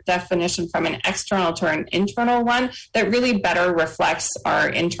metric definition from an external to an internal one that really better reflects our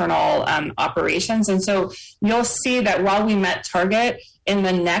internal operations. And so you'll see that while we met target, in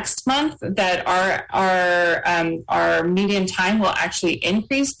the next month, that our median time will actually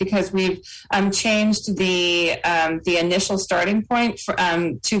increase because we've changed the initial starting point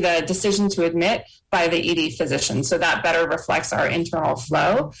to the decision to admit by the ED physician. So that better reflects our internal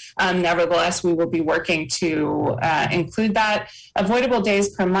flow. Nevertheless, we will be working to include that. Avoidable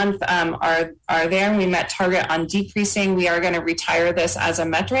days per month are there, and we met target on decreasing. We are going to retire this as a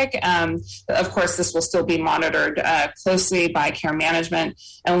metric. Of course, this will still be monitored closely by care management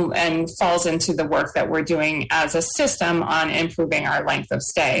and falls into the work that we're doing as a system on improving our length of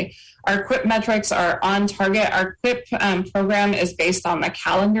stay. Our QIP metrics are on target. Our QIP program is based on the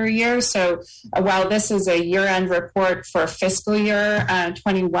calendar year. So while this is a year-end report for fiscal year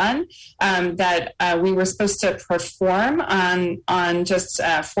 21, that we were supposed to perform on just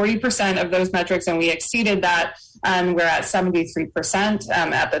 40% of those metrics, and we exceeded that. We're at 73%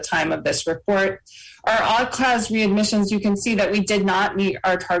 at the time of this report. Our all-cause readmissions, you can see that we did not meet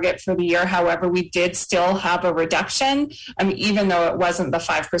our target for the year. However, we did still have a reduction, even though it wasn't the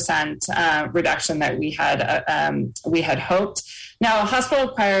 5% reduction that we had hoped. Now,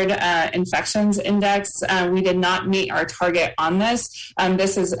 hospital-acquired infections index, we did not meet our target on this.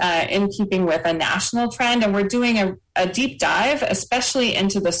 This is in keeping with a national trend, and we're doing a deep dive, especially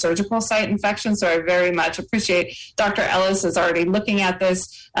into the surgical site infection. So I very much appreciate Dr. Ellis is already looking at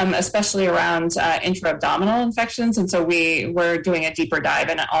this, especially around intra-abdominal infections. And so we're doing a deeper dive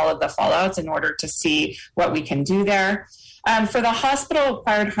in all of the fallouts in order to see what we can do there. For the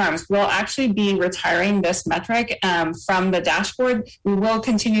hospital-acquired harms, we'll actually be retiring this metric from the dashboard. We will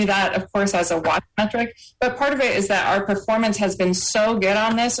continue that, of course, as a watch metric. But part of it is that our performance has been so good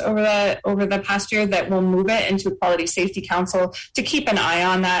on this over the past year that we'll move it into Quality Safety Council to keep an eye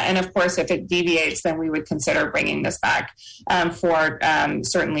on that. And of course, if it deviates, then we would consider bringing this back for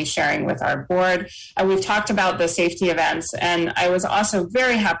certainly sharing with our board. We've talked about the safety events, and I was also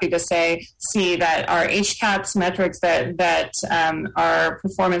very happy to see that our HCAHPS metrics that our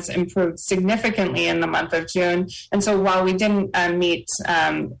performance improved significantly in the month of June. And so while we didn't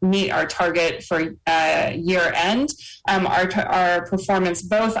meet our target for year end, our performance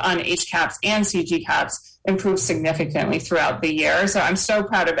both on HCAHPS and CGCAHPS improved significantly throughout the year. So I'm so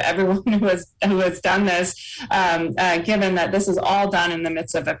proud of everyone who has done this, given that this is all done in the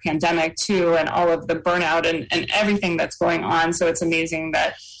midst of a pandemic too, and all of the burnout and everything that's going on. So it's amazing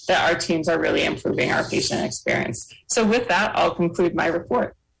that our teams are really improving our patient experience. So with that, I'll conclude my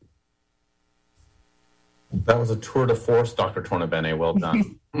report. That was a tour de force, Dr. Tornabene. Well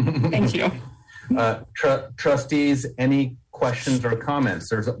done. Thank you. Trustees, any questions or comments?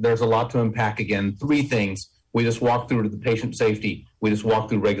 There's a lot to unpack. Again, 3 things. We just walked through the patient safety, we just walked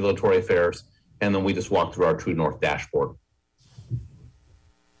through regulatory affairs, and then we just walked through our True North dashboard.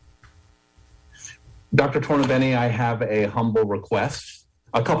 Dr. Tornabene, I have a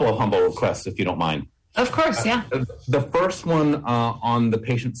couple of humble requests, if you don't mind. Of course, yeah. The first one on the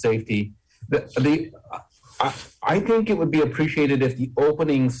patient safety, I think it would be appreciated if the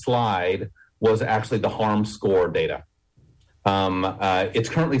opening slide was actually the harm score data. It's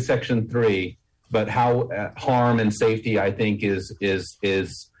currently section 3, but how harm and safety, I think, is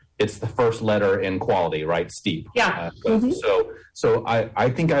it's the first letter in quality, right? Steep. Yeah. So I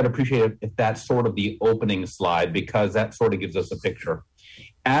think I'd appreciate it if that's sort of the opening slide, because that sort of gives us a picture.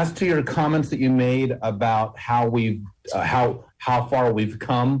 As to your comments that you made about how far we've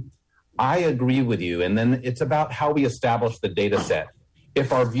come, I agree with you. And then it's about how we establish the data set.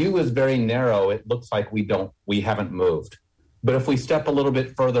 If our view is very narrow, it looks like we haven't moved. But if we step a little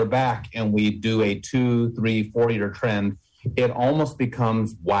bit further back and we do a 2, 3, 4-year trend, it almost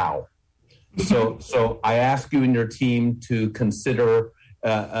becomes wow. So I ask you and your team to consider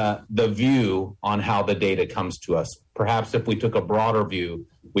the view on how the data comes to us. Perhaps if we took a broader view,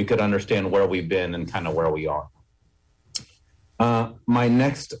 we could understand where we've been and kind of where we are. My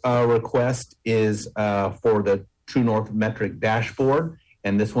next request is for the True North metric dashboard,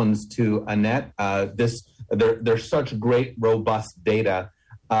 and this one's to Annette. There's such great, robust data.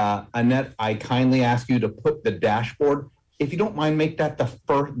 Annette, I kindly ask you to put the dashboard, if you don't mind, make that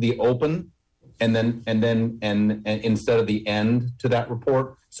the open, and then instead of the end to that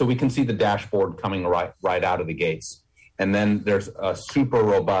report, so we can see the dashboard coming right out of the gates. And then there's a super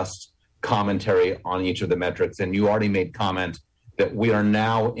robust commentary on each of the metrics. And you already made comment that we are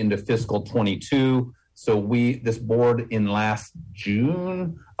now into fiscal 22. So this board in last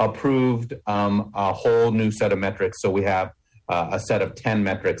June approved a whole new set of metrics. So we have a set of 10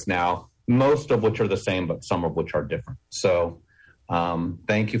 metrics now, most of which are the same, but some of which are different. So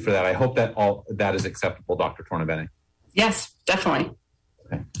thank you for that. I hope that all that is acceptable, Dr. Tornabene. Yes, definitely.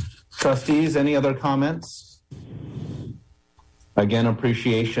 Okay. Trustees, any other comments? Again,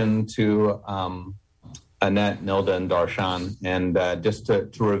 appreciation to Annette, Nilda, and Darshan. And just to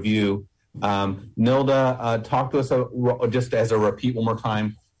review, Nilda, talk to us just as a repeat one more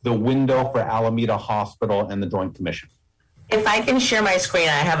time, the window for Alameda Hospital and the Joint Commission. If I can share my screen,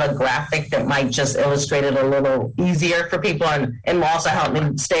 I have a graphic that might just illustrate it a little easier for people and will also help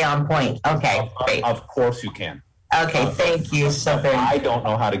me stay on point. Okay, great. Of course you can. Okay, thank you so very much. I don't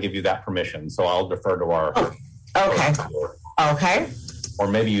know how to give you that permission, so I'll defer to our... Okay. Okay. Or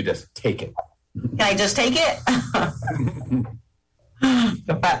maybe you just take it. Can I just take it?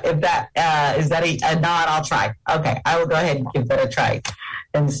 If that is that a nod, I'll try. Okay, I will go ahead and give that a try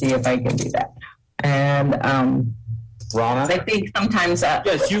and see if I can do that. And Rana, I think sometimes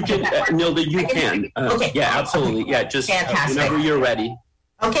yes, you can, Nilda. You can. Okay. Yeah, absolutely. Yeah, just whenever you're ready.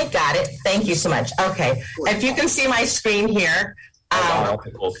 Okay, got it. Thank you so much. Okay, if you can see my screen here. I'll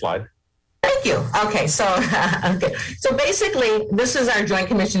take a little slide. Thank you. Okay, so basically, this is our Joint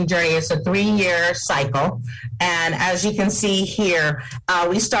Commission journey. It's a 3-year cycle, and as you can see here,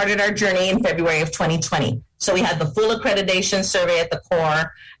 we started our journey in February of 2020. So we had the full accreditation survey at the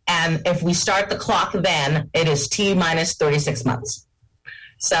core, and if we start the clock, then it is T minus 36 months.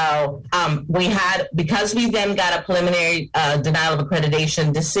 So because we then got a preliminary denial of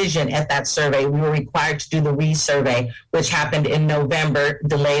accreditation decision at that survey, we were required to do the resurvey, which happened in November,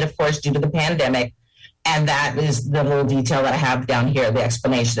 delayed, of course, due to the pandemic. And that is the little detail that I have down here, the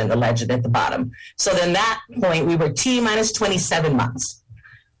explanation and the legend at the bottom. So then that point, we were T minus 27 months.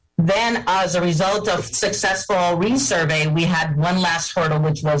 Then, as a result of successful resurvey, we had one last hurdle,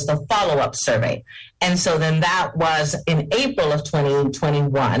 which was the follow-up survey. And so then that was in April of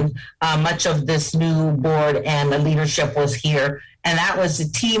 2021. Much of this new board and the leadership was here, and that was the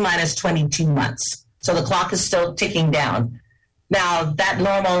T minus 22 months. So the clock is still ticking down. Now, that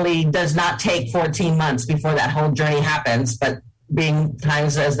normally does not take 14 months before that whole journey happens, but being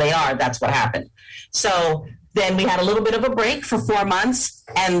times as they are, that's what happened. So then we had a little bit of a break for 4 months,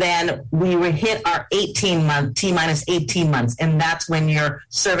 and then we would hit our 18-month, T minus 18 months, and that's when your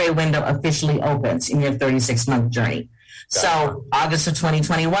survey window officially opens in your 36-month journey. So August of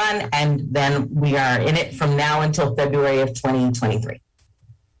 2021, and then we are in it from now until February of 2023.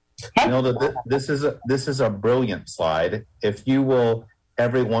 Nilda, this is a brilliant slide. If you will,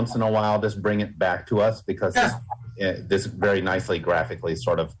 every once in a while, just bring it back to us, because this very nicely graphically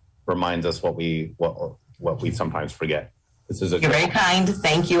sort of reminds us what we sometimes forget. This is You're very kind.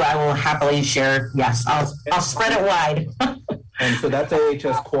 Thank you. I will happily share. Yes, I'll spread it wide. And so that's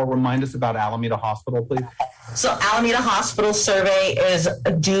AHS Core. Remind us about Alameda Hospital, please. So Alameda Hospital survey is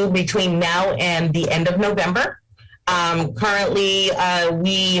due between now and the end of November. Currently,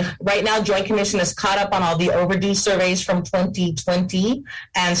 right now, Joint Commission is caught up on all the overdue surveys from 2020.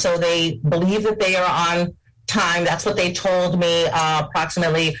 And so they believe that they are on time. That's what they told me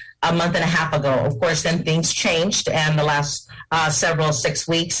approximately a month and a half ago. Of course, then things changed in the last 6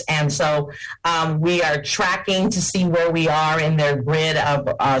 weeks. And so we are tracking to see where we are in their grid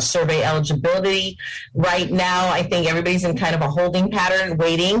of survey eligibility. Right now, I think everybody's in kind of a holding pattern,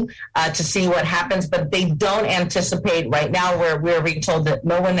 waiting to see what happens, but they don't anticipate right now, we're being told that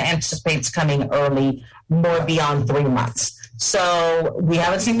no one anticipates coming early, more beyond 3 months. So we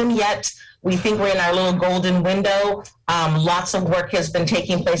haven't seen them yet. We think we're in our little golden window. Lots of work has been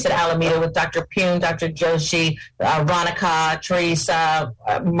taking place at Alameda with Dr. Pune, Dr. Joshi, Ronica, Teresa,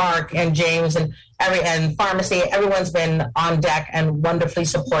 Mark, and James, and pharmacy. Everyone's been on deck and wonderfully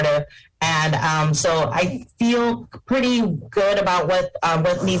supportive. And so I feel pretty good about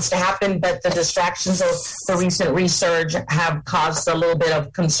what needs to happen, but the distractions of the recent resurge have caused a little bit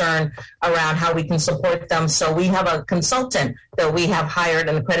of concern around how we can support them. So we have a consultant that we have hired,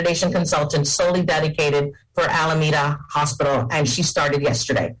 an accreditation consultant solely dedicated for Alameda Hospital, and she started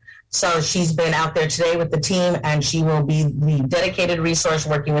yesterday. So she's been out there today with the team, and she will be the dedicated resource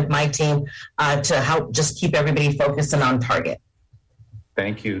working with my team to help just keep everybody focused and on target.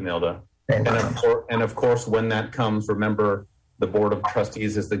 Thank you, Nilda. And of course, when that comes, remember the Board of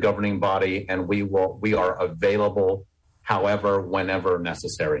Trustees is the governing body, and we are available however, whenever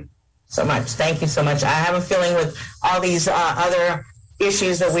necessary. So much. Thank you so much. I have a feeling with all these other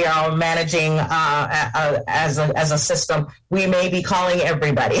issues that we are managing as a system, we may be calling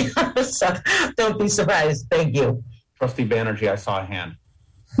everybody. So don't be surprised. Thank you. Trustee Banerjee, I saw a hand.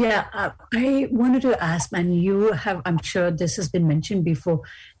 Yeah, I wanted to ask, and you have, I'm sure this has been mentioned before,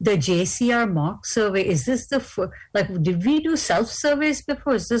 the JCR mock survey, is this did we do self-surveys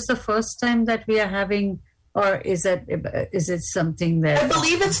before? Is this the first time that we are having, or is it something that... I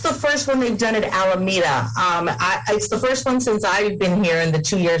believe it's the first one they've done at Alameda. It's the first one since I've been here in the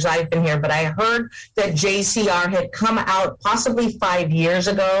 2 years I've been here, but I heard that JCR had come out possibly 5 years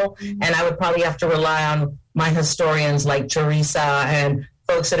ago, and I would probably have to rely on my historians like Teresa and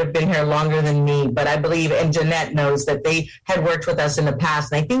folks that have been here longer than me, but I believe, and Jeanette knows, that they had worked with us in the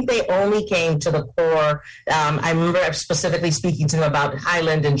past. And I think they only came to the core. I remember specifically speaking to them about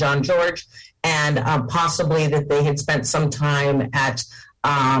Highland and John George, and possibly that they had spent some time at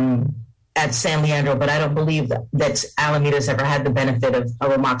San Leandro, but I don't believe that Alameda's ever had the benefit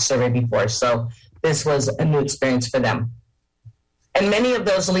of a mock survey before. So this was a new experience for them. And many of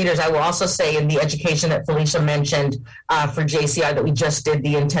those leaders, I will also say, in the education that Felicia mentioned for JCR that we just did,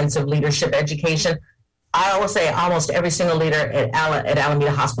 the intensive leadership education, I will say almost every single leader at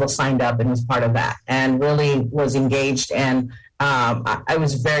Alameda Hospital signed up and was part of that and really was engaged. And I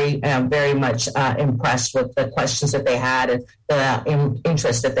was very, very much impressed with the questions that they had and the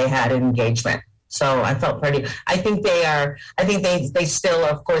interest that they had in engagement. So I felt I think they still,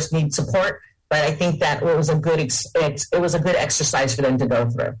 of course, need support. But I think that it was a good exercise for them to go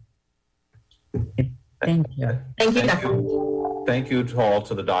through. Thank you. Thank you to all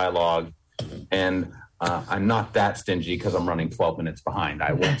to the dialogue. And I'm not that stingy because I'm running 12 minutes behind.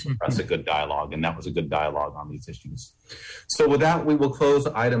 I won't suppress a good dialogue, and that was a good dialogue on these issues. So with that, we will close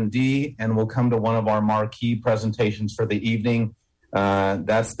item D, and we'll come to one of our marquee presentations for the evening.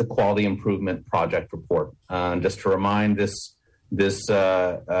 That's the Quality Improvement Project Report. Just to remind, this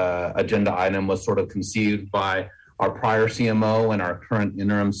agenda item was sort of conceived by our prior CMO and our current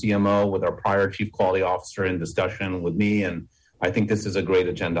interim CMO with our prior chief quality officer in discussion with me, and I think this is a great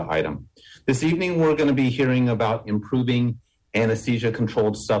agenda item. This evening, we're going to be hearing about improving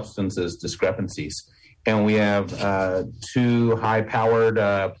anesthesia-controlled substances discrepancies, and we have two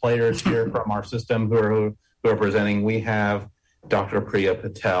high-powered players here from our system who are presenting. We have Dr. Priya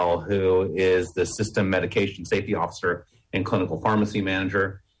Patel, who is the System Medication Safety Officer and Clinical Pharmacy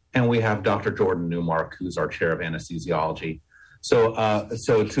Manager, and we have Dr. Jordan Newmark, who's our Chair of Anesthesiology. So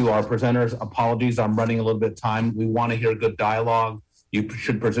to our presenters, apologies, I'm running a little bit of time. We want to hear good dialogue. You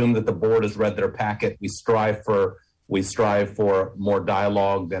should presume that the board has read their packet. We strive for more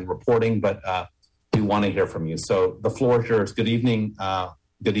dialogue than reporting, but we want to hear from you. So the floor is yours. Good evening,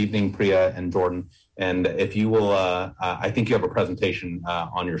 Priya and Jordan. And if you will, I think you have a presentation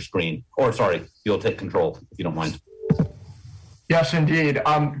on your screen. Or sorry, you'll take control if you don't mind. Yes, indeed.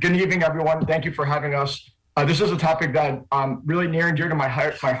 Good evening, everyone. Thank you for having us. This is a topic that really near and dear to my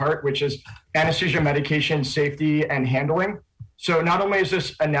heart, which is anesthesia medication safety and handling. So not only is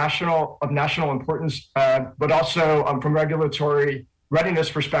this of national importance, but also from regulatory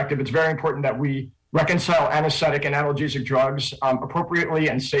readiness perspective, it's very important that we reconcile anesthetic and analgesic drugs appropriately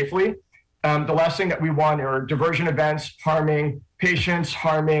and safely. The last thing that we want are diversion events harming patients,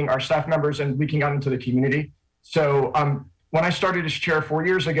 harming our staff members, and leaking out into the community. So when I started as chair 4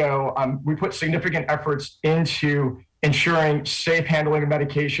 years ago, we put significant efforts into ensuring safe handling of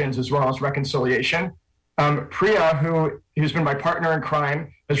medications as well as reconciliation. Priya, who's been my partner in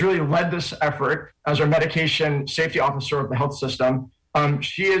crime, has really led this effort as our medication safety officer of the health system.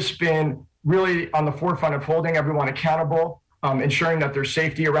 She has been really on the forefront of holding everyone accountable, ensuring that there's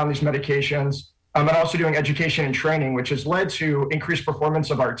safety around these medications, and also doing education and training, which has led to increased performance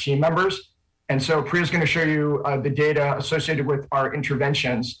of our team members. And so Priya's going to show you the data associated with our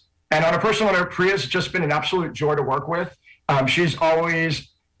interventions. And on a personal note, Priya's just been an absolute joy to work with. She's always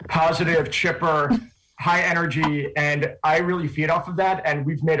positive, chipper, high energy, and I really feed off of that. And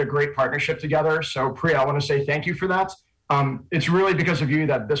we've made a great partnership together. So Priya, I want to say thank you for that. It's really because of you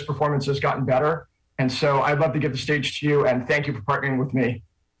that this performance has gotten better. And so I'd love to give the stage to you, and thank you for partnering with me.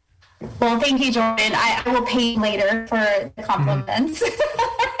 Well, thank you, Jordan. I will pay you later for the compliments.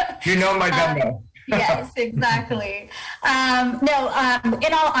 You know my Venmo. Yes, exactly.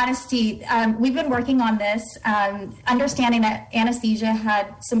 In all honesty, we've been working on this, understanding that anesthesia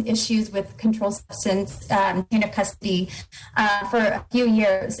had some issues with controlled substance chain of custody for a few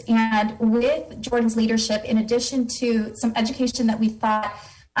years. And with Jordan's leadership, in addition to some education that we thought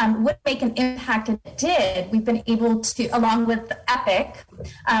would make an impact, and it did, we've been able to, along with Epic,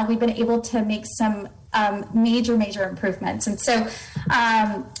 we've been able to make some major improvements. And so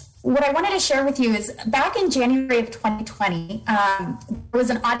what I wanted to share with you is back in January of 2020, there was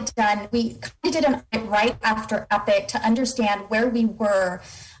an audit done. We did an audit right after Epic to understand where we were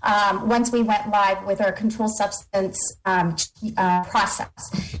once we went live with our controlled substance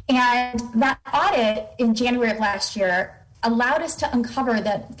process. And that audit in January of last year allowed us to uncover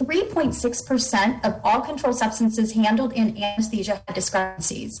that 3.6% of all controlled substances handled in anesthesia had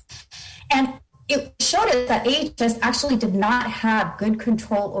discrepancies. And it showed us that AHS actually did not have good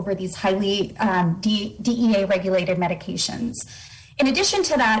control over these highly DEA-regulated medications. In addition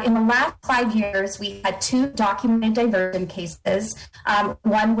to that, in the last 5 years, we had 2 documented diversion cases,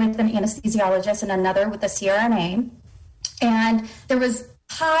 one with an anesthesiologist and another with a CRNA. And there was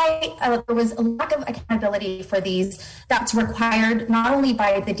a lack of accountability for these that's required not only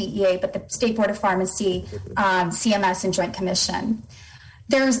by the DEA, but the State Board of Pharmacy, CMS, and Joint Commission.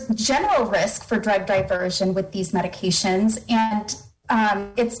 There's general risk for drug diversion with these medications, and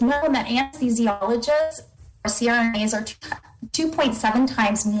it's known that anesthesiologists or CRNAs are 2.7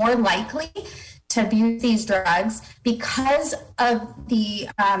 times more likely to abuse these drugs because of the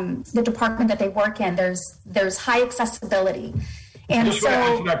department that they work in. There's high accessibility. And I just want to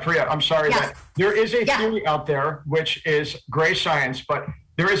answer that, Priya. I'm sorry. Yes. That there is a theory out there, which is gray science, but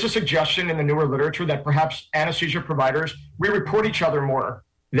there is a suggestion in the newer literature that perhaps anesthesia providers, we report each other more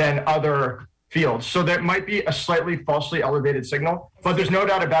than other fields. So that might be a slightly falsely elevated signal, but there's no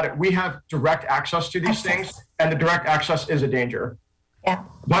doubt about it. We have direct access to these things, and the direct access is a danger. Yeah.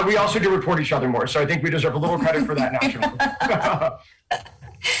 But we also do report each other more. So I think we deserve a little credit for that nationally.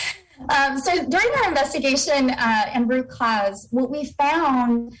 So during our investigation and root cause, what we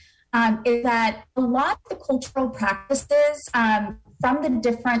found is that a lot of the cultural practices from the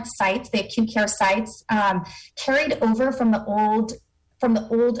different sites, the acute care sites, carried over from the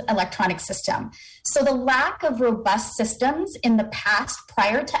old electronic system. So the lack of robust systems in the past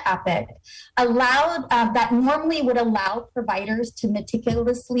prior to Epic allowed that normally would allow providers to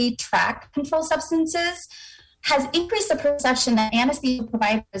meticulously track controlled substances has increased the perception that anesthesia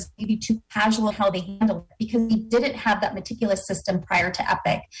providers may be too casual in how they handle it because we didn't have that meticulous system prior to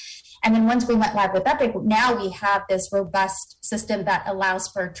Epic. And then once we went live with Epic, now we have this robust system that allows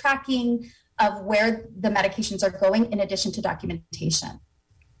for tracking of where the medications are going in addition to documentation.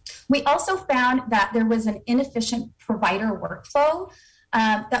 We also found that there was an inefficient provider workflow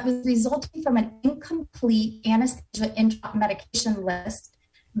that was resulting from an incomplete anesthesia medication list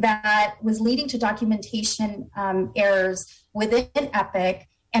that was leading to documentation errors within Epic,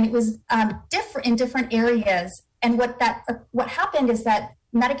 and it was different in different areas. And what happened is that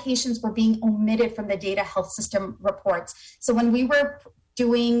medications were being omitted from the data health system reports. So when we were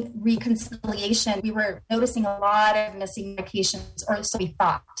doing reconciliation, we were noticing a lot of missing medications, or so we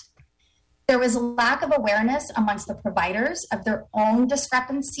thought. There was a lack of awareness amongst the providers of their own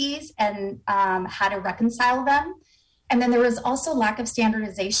discrepancies and how to reconcile them. And then there was also lack of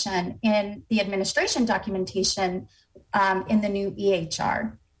standardization in the administration documentation in the new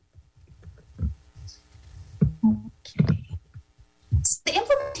EHR. So the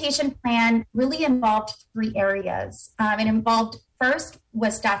implementation plan really involved 3 areas. It involved, first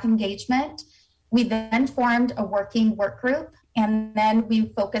was staff engagement. We then formed a working work group, and then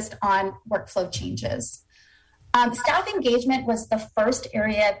we focused on workflow changes. Staff engagement was the first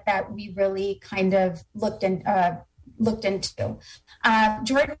area that we really kind of looked into.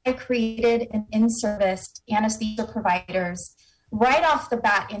 Jordan and I created an in-service anesthesia providers right off the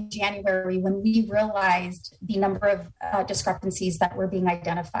bat in January when we realized the number of discrepancies that were being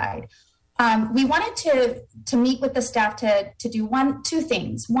identified. We wanted to meet with the staff to do 2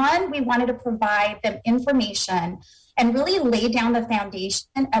 things. One, we wanted to provide them information and really lay down the foundation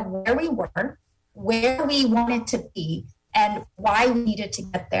of where we were, where we wanted to be, and why we needed to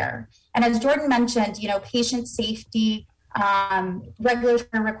get there. And as Jordan mentioned, patient safety,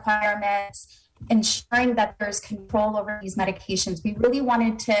 regulatory requirements, ensuring that there's control over these medications. We really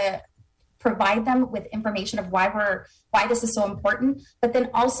wanted to provide them with information of why this is so important, but then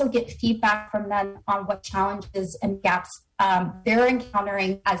also get feedback from them on what challenges and gaps they're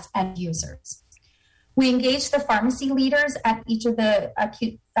encountering as end users. We engaged the pharmacy leaders at each of the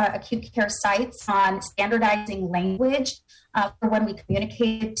acute care sites on standardizing language for when we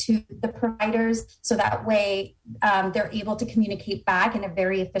communicated to the providers, so that way they're able to communicate back in a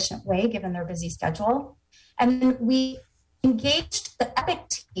very efficient way given their busy schedule. And then we engaged the EPIC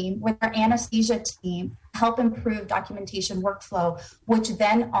team with our anesthesia team to help improve documentation workflow, which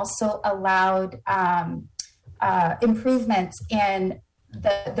then also allowed improvements in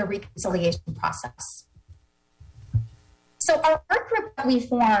the reconciliation process. So our work group that we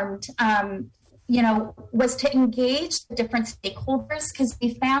formed, was to engage the different stakeholders, because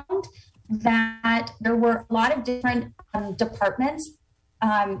we found that there were a lot of different departments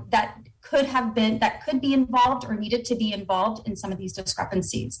that could be involved or needed to be involved in some of these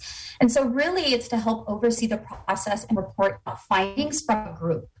discrepancies. And so really it's to help oversee the process and report findings from a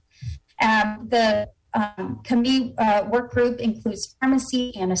group. The committee work group includes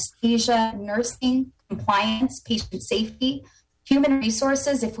pharmacy, anesthesia, nursing, compliance, patient safety, human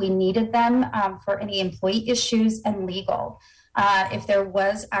resources if we needed them for any employee issues, and legal if there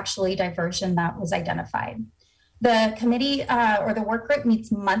was actually diversion that was identified. The committee or the work group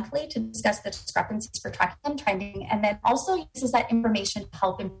meets monthly to discuss the discrepancies for tracking and trending, and then also uses that information to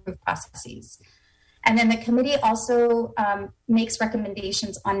help improve processes. And then the committee also makes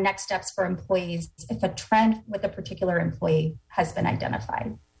recommendations on next steps for employees if a trend with a particular employee has been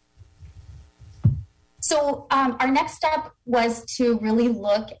identified. So our next step was to really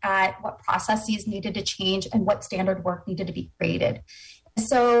look at what processes needed to change and what standard work needed to be created.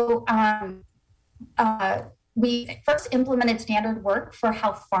 So we first implemented standard work for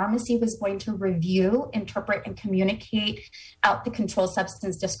how pharmacy was going to review, interpret, and communicate out the controlled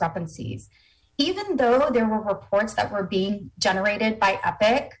substance discrepancies. Even though there were reports that were being generated by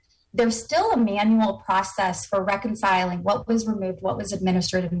EPIC, there's still a manual process for reconciling what was removed, what was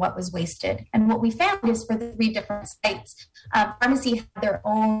administered, and what was wasted. And what we found is for the 3 different sites, pharmacy had their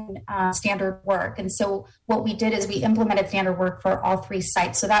own standard work. And so what we did is we implemented standard work for all 3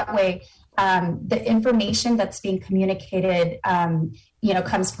 sites. So that way, the information that's being communicated,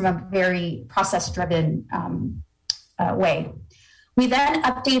 comes from a very process-driven way. We then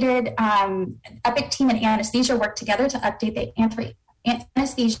updated EPIC team and anesthesia worked together to update the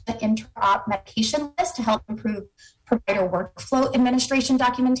anesthesia intra-op medication list to help improve provider workflow administration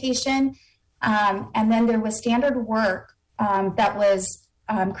documentation. And then there was standard work that was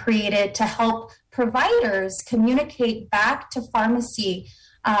created to help providers communicate back to pharmacy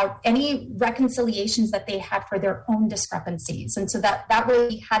any reconciliations that they had for their own discrepancies. And so that way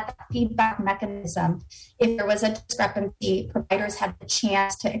we had that feedback mechanism. If there was a discrepancy, providers had the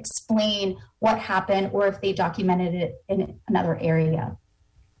chance to explain what happened or if they documented it in another area.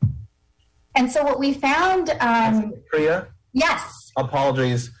 And so what we found... Priya? Yes.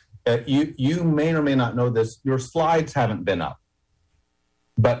 Apologies. You may or may not know this. Your slides haven't been up.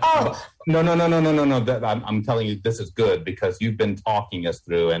 But no. I'm telling you, this is good because you've been talking us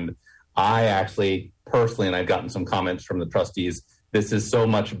through, and I actually personally, and I've gotten some comments from the trustees, this is so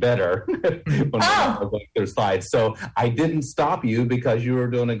much better when we're going through slides. So I didn't stop you because you were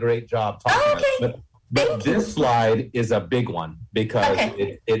doing a great job talking. But this slide is a big one because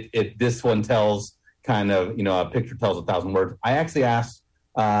this one tells kind of, a picture tells 1,000 words. I actually asked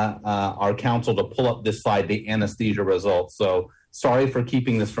our counsel to pull up this slide, the anesthesia results. So sorry for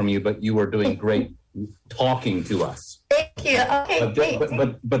keeping this from you, but you were doing great talking to us. Thank you. Okay,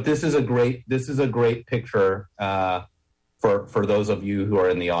 but this is a great picture for those of you who are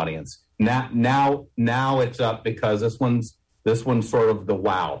in the audience. Now it's up because this one's sort of the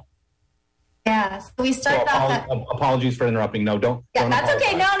wow. Yeah, so we started off. Apologies for interrupting. No, don't. Yeah, that's apologize.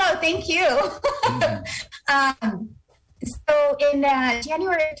 okay. No, thank you. So in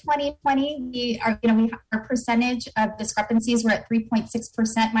January 2020, our percentage of discrepancies were at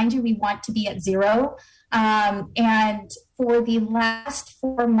 3.6%. Mind you, we want to be at 0. And for the last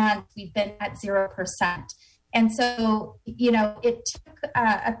 4 months, we've been at 0%. And so, it took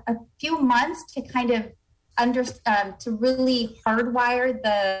a few months to kind of to really hardwire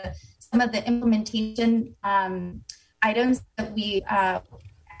some of the implementation items that we that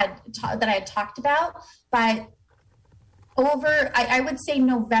I had talked about. But I would say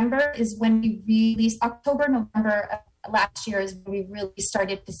November is when we really, October, November of last year is when we really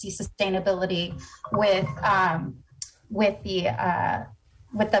started to see sustainability with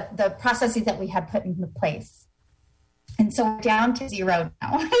the processes that we had put into place. And so we're down to 0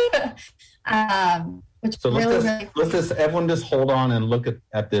 now. Which So really, let's just everyone just hold on and look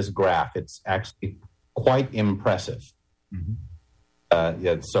at this graph. It's actually quite impressive.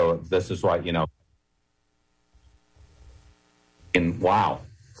 So this is why, wow,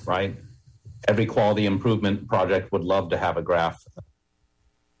 right? Every quality improvement project would love to have a graph.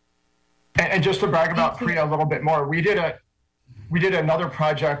 And just to brag about Priya a little bit more, we did another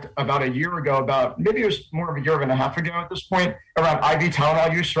project about a year ago, maybe it was more of a year and a half ago at this point, around IV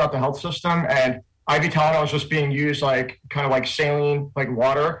Tylenol use throughout the health system. And IV Tylenol is just being used like saline, like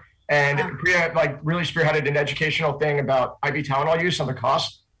water. And Priya really spearheaded an educational thing about IV Tylenol use and the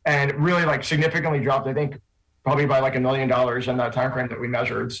cost, and really significantly dropped, I think, probably by $1 million in that time frame that we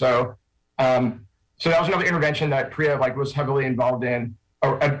measured. So that was another intervention that Priya was heavily involved in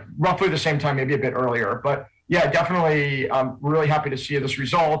at roughly the same time, maybe a bit earlier. But yeah, definitely, I'm really happy to see this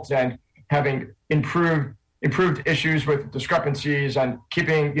result and having improved issues with discrepancies and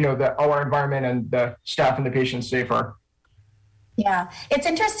keeping the OR environment and the staff and the patients safer. Yeah, it's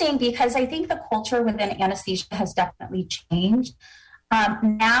interesting because I think the culture within anesthesia has definitely changed.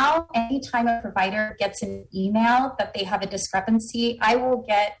 Now, anytime a provider gets an email that they have a discrepancy, I will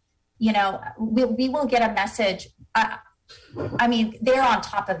get, we will get a message. They're on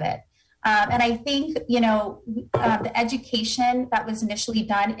top of it. And I think, the education that was initially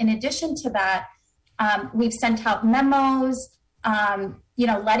done, in addition to that, we've sent out memos,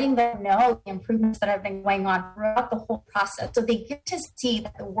 letting them know the improvements that have been going on throughout the whole process. So they get to see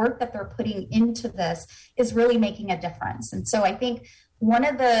that the work that they're putting into this is really making a difference. And so I think one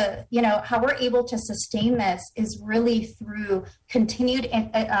of the, how we're able to sustain this is really through continued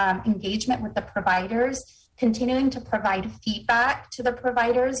engagement with the providers, continuing to provide feedback to the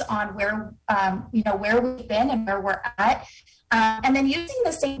providers on where we've been and where we're at. And then using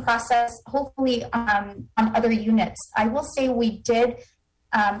the same process, hopefully on other units. I will say we did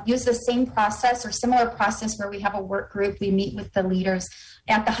use the same process or similar process where we have a work group. We meet with the leaders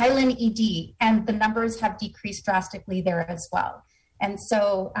at the Highland ED, and the numbers have decreased drastically there as well. And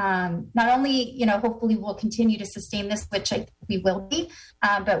so not only, hopefully we'll continue to sustain this, which I think we will be,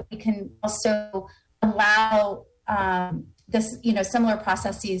 but we can also allow this, similar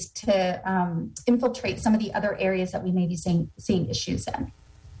processes to infiltrate some of the other areas that we may be seeing issues in.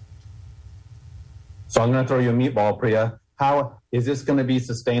 So I'm going to throw you a meatball, Priya. How is this going to be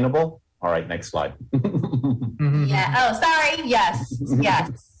sustainable? All right, next slide. Yeah. Oh, sorry. Yes.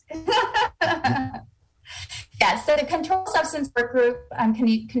 Yes. So the controlled substance work group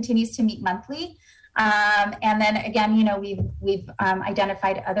continues to meet monthly. And then again, we've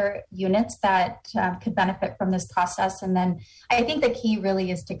identified other units that could benefit from this process. And then I think the key really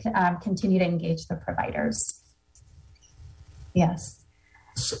is to continue to engage the providers. Yes.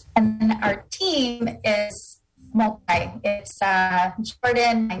 And then our team is multi. It's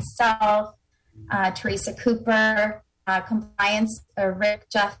Jordan, myself, Teresa Cooper, compliance, Rick,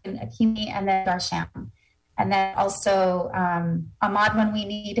 Jeff, and Akimi, and then Darsham. And then also Ahmad when we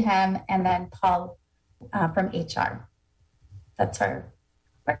need him, and then Paul from HR. That's our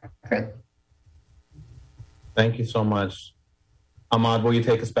crew. Thank you so much. Ahmad, will you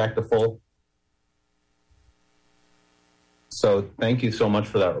take us back to full? So thank you so much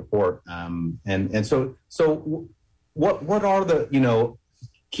for that report. And so what are the,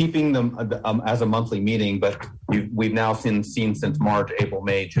 keeping them as a monthly meeting, but we've now seen since March, April,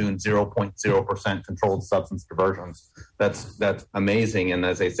 May, June, 0.0% controlled substance diversions. That's amazing. And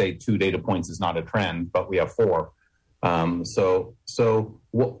as they say, 2 data points is not a trend, but we have 4. So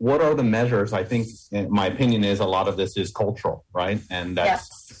what are the measures? I think, my opinion is a lot of this is cultural, right? And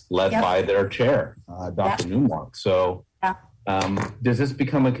that's led by their chair, Dr. Newmark. So does this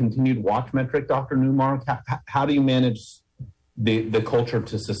become a continued watch metric, Dr. Newmark? How do you manage the culture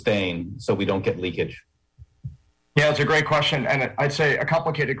to sustain so we don't get leakage? Yeah, it's a great question, and I'd say a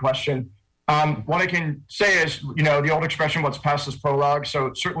complicated question. What I can say is, the old expression, what's past is prologue.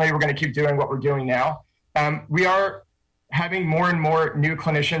 So certainly we're going to keep doing what we're doing now. We are having more and more new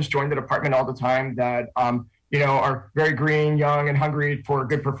clinicians join the department all the time that, are very green, young, and hungry for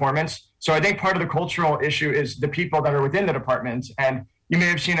good performance. So I think part of the cultural issue is the people that are within the department. And you may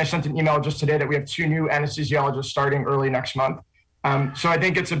have seen, I sent an email just today that we have 2 new anesthesiologists starting early next month. So I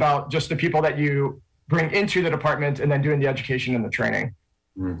think it's about just the people that you bring into the department and then doing the education and the training.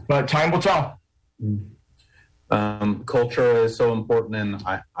 But time will tell. Culture is so important, and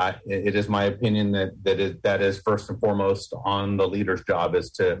it is my opinion that is first and foremost on the leader's job, is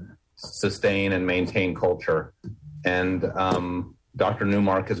to sustain and maintain culture. And Dr.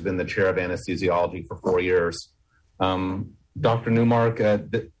 Newmark has been the chair of anesthesiology for 4 years. Dr. Newmark,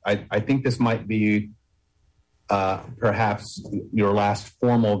 I think this might be perhaps your last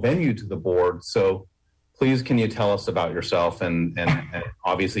formal venue to the board. So please, can you tell us about yourself? And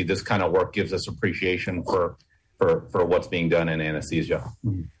obviously this kind of work gives us appreciation for what's being done in anesthesia.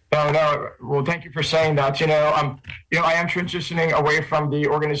 No. Well, thank you for saying that. I am transitioning away from the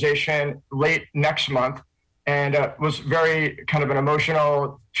organization late next month, and it was very kind of an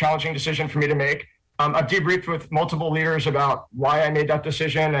emotional, challenging decision for me to make. I've debriefed with multiple leaders about why I made that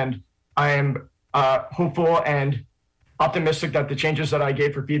decision, and I am hopeful and optimistic that the changes that I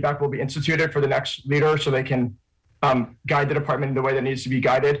gave for feedback will be instituted for the next leader so they can guide the department in the way that needs to be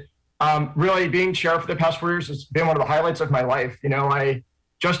guided. Really, being chair for the past 4 years has been one of the highlights of my life. I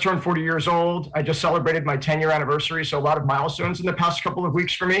just turned 40 years old. I just celebrated my 10-year anniversary, so a lot of milestones in the past couple of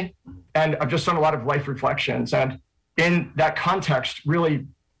weeks for me. And I've just done a lot of life reflections. And in that context, really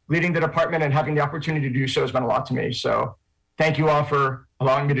leading the department and having the opportunity to do so has been a lot to me. So thank you all for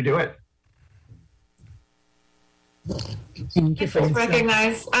allowing me to do it. Thank you for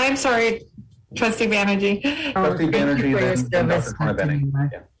recognize. I'm sorry, Trustee Banerjee. Trustee Banerjee, then Dr.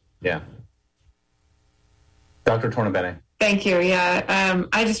 Tornabene. Yeah. Dr. Tornabene. Thank you. Yeah,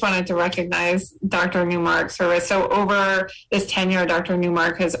 I just wanted to recognize Dr. Newmark's service. So over this tenure, Dr.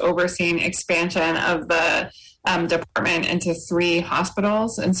 Newmark has overseen expansion of the department into 3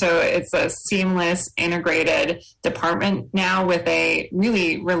 hospitals. And so it's a seamless, integrated department now with a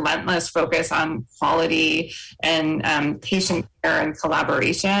really relentless focus on quality and patient care and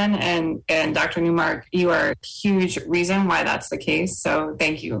collaboration. And Dr. Newmark, you are a huge reason why that's the case. So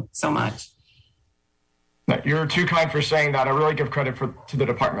thank you so much. You're too kind for saying that. I really give credit to the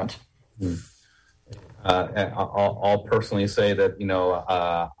department. I'll personally say that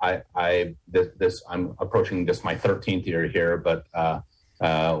I'm approaching just my 13th year here, but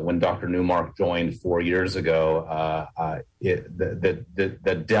when Dr. Newmark joined 4 years ago,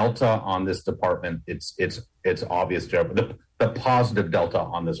 the delta on this department, it's obvious. The positive delta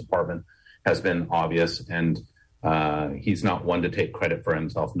on this department has been obvious, and he's not one to take credit for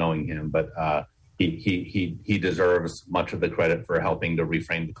himself, knowing him, but he deserves much of the credit for helping to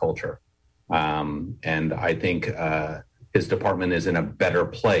reframe the culture. And I think his department is in a better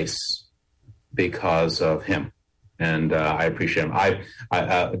place because of him. And I appreciate him.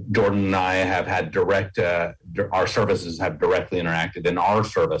 Jordan and I have had our services have directly interacted, and our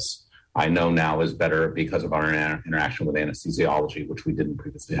service, I know now, is better because of our interaction with anesthesiology, which we didn't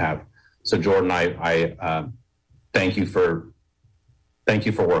previously have. So Jordan, I thank you for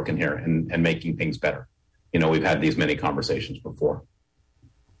working here and making things better. We've had these many conversations before.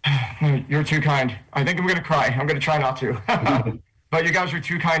 You're too kind. I think I'm going to cry. I'm going to try not to. But you guys are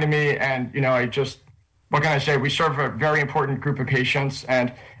too kind to me. And, what can I say? We serve a very important group of patients.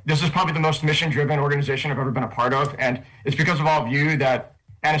 And this is probably the most mission-driven organization I've ever been a part of. And it's because of all of you that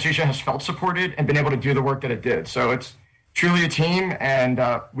anesthesia has felt supported and been able to do the work that it did. So it's truly a team. And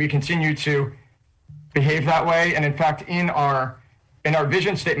we continue to behave that way. And in fact, in our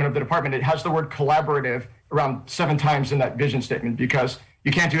vision statement of the department, it has the word collaborative around 7 times in that vision statement, because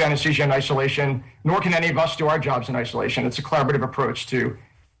you can't do anesthesia in isolation, nor can any of us do our jobs in isolation. It's a collaborative approach to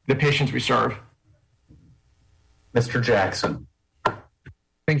the patients we serve. Mr. Jackson.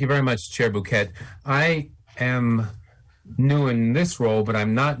 Thank you very much, Chair Bouquet. I am new in this role, but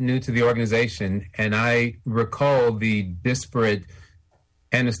I'm not new to the organization. And I recall the disparate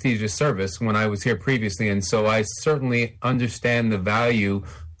anesthesia service when I was here previously. And so I certainly understand the value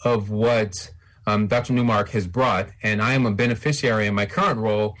of what Dr. Newmark has brought, and I am a beneficiary in my current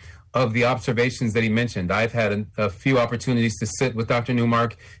role of the observations that he mentioned. I've had a few opportunities to sit with Dr.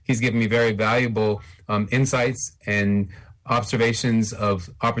 Newmark. He's given me very valuable insights and observations of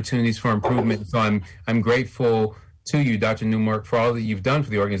opportunities for improvement. So I'm grateful to you, Dr. Newmark, for all that you've done for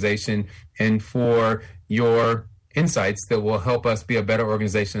the organization and for your insights that will help us be a better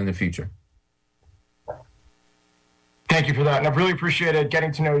organization in the future. Thank you for that. And I've really appreciated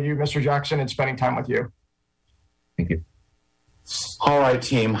getting to know you, Mr. Jackson, and spending time with you. Thank you. All right,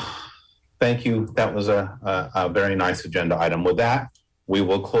 team. Thank you. That was a very nice agenda item. With that, we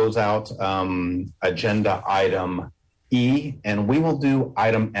will close out agenda item E, and we will do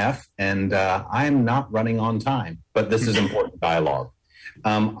item F. And I'm not running on time, but this is important dialogue.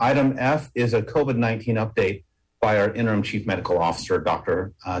 Item F is a COVID-19 update by our interim chief medical officer,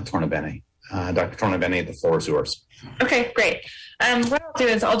 Dr. Tornabene. Dr. Tornabene, the floor is yours. Okay, great. What I'll do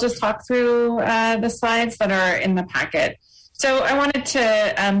is I'll just talk through the slides that are in the packet. So I wanted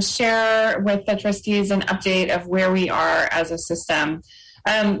to share with the trustees an update of where we are as a system.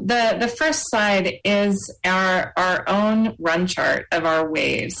 The first slide is our own run chart of our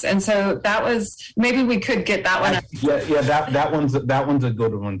waves, and so that was, maybe we could get that one up. Yeah, that one's a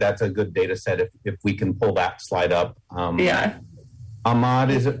good one. That's a good data set. If we can pull that slide up. Yeah.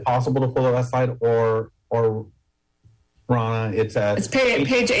 Ahmad, is it possible to pull that slide, or Rana? It's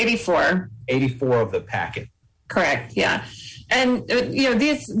page 84. 84 of the packet. Correct. Yeah. And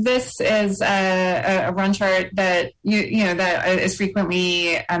this is a run chart that that is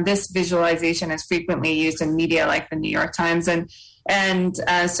frequently, this visualization is frequently used in media like the New York Times, and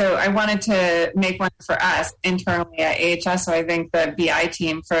so I wanted to make one for us internally at AHS. So I thank the BI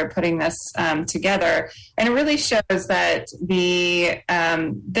team for putting this together, and it really shows that these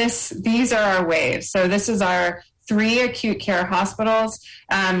are our waves. So this is our 3 acute care hospitals.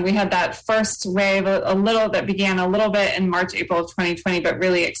 We had that first wave that began a little bit in March, April of 2020, but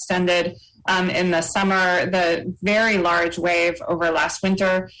really extended in the summer, the very large wave over last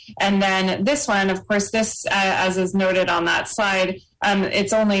winter. And then this one, of course, as is noted on that slide,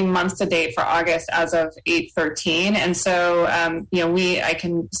 it's only month to date for August as of 8/13. And so, I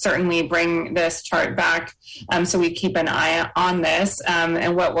can certainly bring this chart back so we keep an eye on this.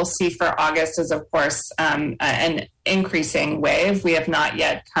 And what we'll see for August is, of course, an increasing wave. We have not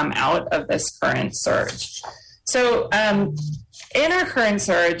yet come out of this current surge. So in our current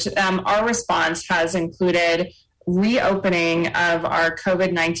surge, our response has included reopening of our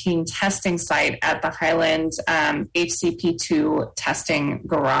COVID-19 testing site at the Highland HCP2 testing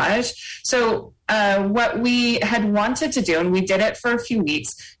garage. So what we had wanted to do, and we did it for a few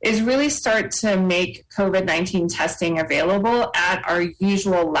weeks, is really start to make COVID-19 testing available at our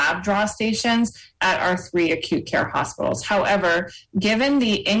usual lab draw stations at our 3 acute care hospitals. However, given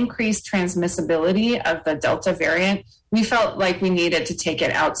the increased transmissibility of the Delta variant, we felt like we needed to take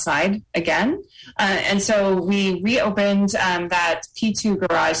it outside again. And so we reopened that P2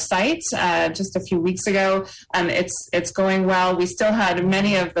 garage site just a few weeks ago. It's going well. We still had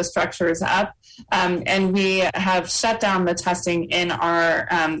many of the structures up, and we have shut down the testing in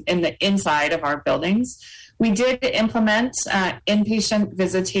the inside of our buildings. We did implement inpatient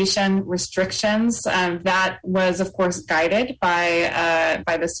visitation restrictions. That was, of course, guided by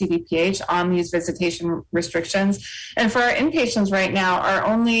the CDPH on these visitation restrictions. And for our inpatients right now,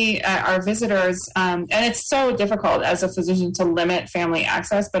 our visitors, and it's so difficult as a physician to limit family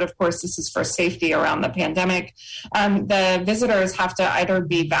access, but of course, this is for safety around the pandemic. The visitors have to either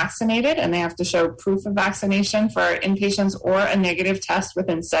be vaccinated, and they have to show proof of vaccination for our inpatients, or a negative test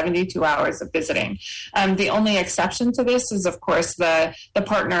within 72 hours of visiting. The only exception to this is, of course, the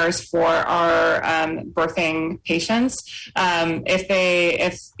partners for our birthing patients.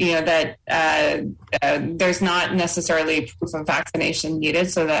 There's not necessarily proof of vaccination needed,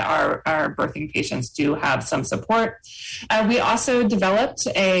 so that our birthing patients do have some support. We also developed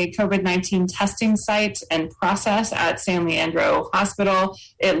a COVID-19 testing site and process at San Leandro Hospital.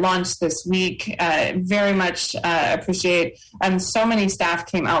 It launched this week. Very much appreciate. So many staff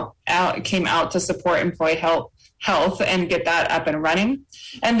came out to support employee health and get that up and running.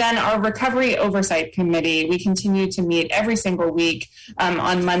 And then our recovery oversight committee, we continue to meet every single week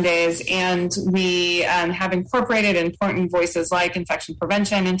on Mondays, and we have incorporated important voices like infection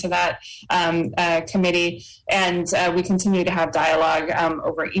prevention into that committee. And we continue to have dialogue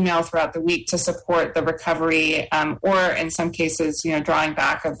over email throughout the week to support the recovery, or in some cases, drawing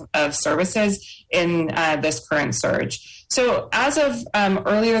back of services in this current surge. So as of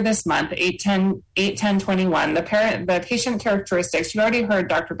earlier this month, 8/10/21, the patient characteristics, you already heard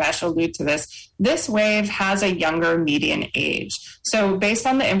Dr. Besh allude to this. This wave has a younger median age. So based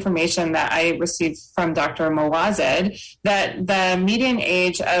on the information that I received from Dr. Mawazid, that the median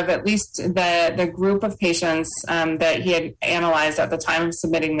age of at least the group of patients that he had analyzed at the time of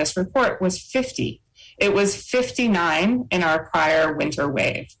submitting this report was 50. It was 59 in our prior winter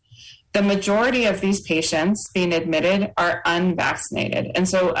wave. The majority of these patients being admitted are unvaccinated. And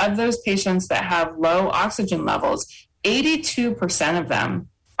so of those patients that have low oxygen levels, 82% of them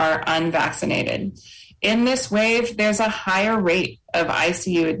are unvaccinated. In this wave, there's a higher rate of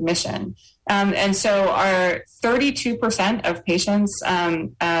ICU admission. And so our 32% of patients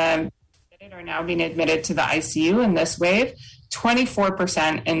are now being admitted to the ICU in this wave,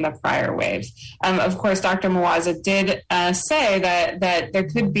 24% in the prior wave. Of course, Dr. Mawazid did say that there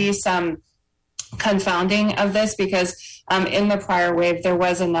could be some confounding of this because in the prior wave, there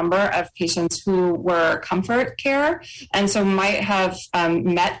was a number of patients who were comfort care and so might have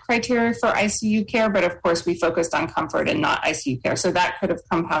met criteria for ICU care, but of course we focused on comfort and not ICU care. So that could have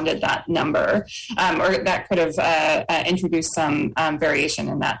compounded that number or that could have introduced some variation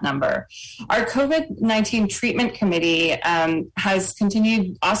in that number. Our COVID-19 treatment committee has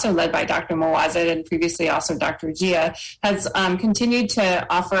continued, also led by Dr. Mawazid and previously also Dr. Gia, has continued to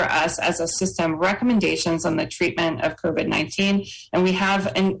offer us as a system recommendations on the treatment of COVID-19. And we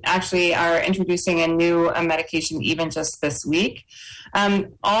have actually are introducing a new medication even just this week.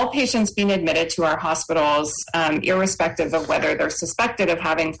 All patients being admitted to our hospitals, irrespective of whether they're suspected of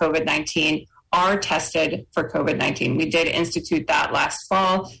having COVID-19, are tested for COVID-19. We did institute that last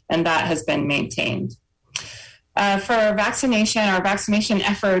fall, and that has been maintained. For vaccination, our vaccination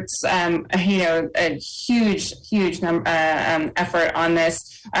efforts, a huge effort on this.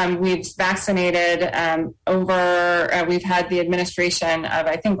 We've vaccinated we've had the administration of,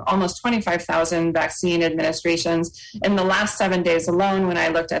 I think, almost 25,000 vaccine administrations. In the last 7 days alone, when I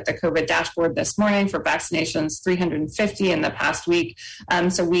looked at the COVID dashboard this morning for vaccinations, 350 in the past week.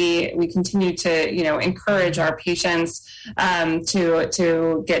 So we continue to, encourage our patients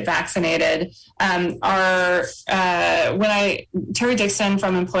to get vaccinated. Terry Dixon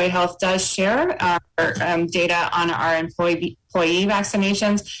from Employee Health does share our data on our employee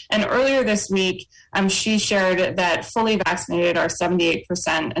vaccinations. And earlier this week, she shared that fully vaccinated are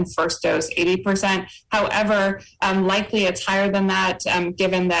 78% and first dose 80%. However, likely it's higher than that,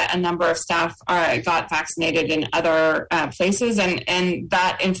 given that a number of staff got vaccinated in other places. And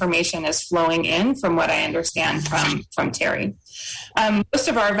that information is flowing in from what I understand from Terry. Most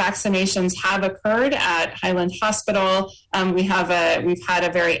of our vaccinations have occurred at Highland Hospital. We've had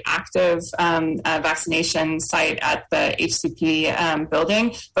a very active vaccination site at the HCP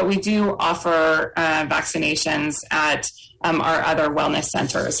building, but we do offer vaccinations at our other wellness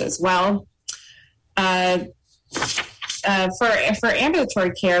centers as well. For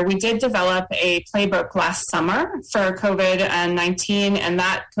ambulatory care, we did develop a playbook last summer for COVID-19, and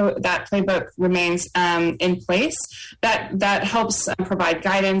that playbook remains in place. That helps provide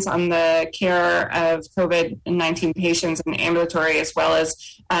guidance on the care of COVID-19 patients in ambulatory, as well as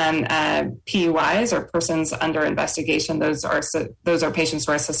PUIs, or persons under investigation. Those are patients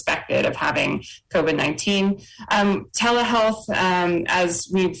who are suspected of having COVID-19. Telehealth, as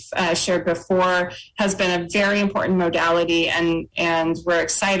we've shared before, has been a very important modality. And we're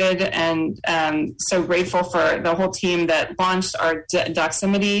excited and so grateful for the whole team that launched our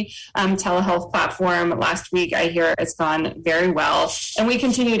Doximity telehealth platform last week. I hear it's gone very well. And we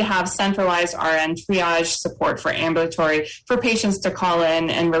continue to have centralized RN triage support for ambulatory for patients to call in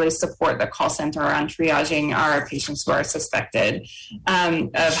and really support the call center on triaging our patients who are suspected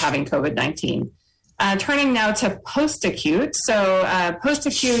of having COVID-19. Turning now to post-acute. So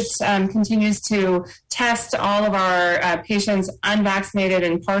post-acute continues to test all of our patients, unvaccinated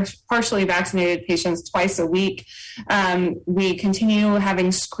and partially vaccinated patients, twice a week. We continue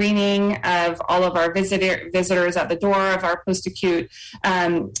having screening of all of our visitors at the door of our post-acute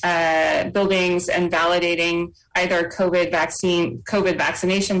buildings and validating either COVID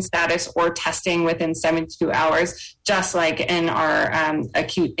vaccination status or testing within 72 hours, just like in our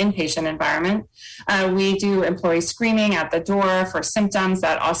acute inpatient environment. We do employee screening at the door for symptoms.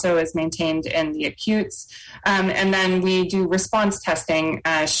 That also is maintained in the acutes. And then we do response testing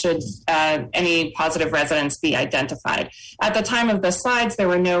should any positive residents be identified. At the time of the slides, there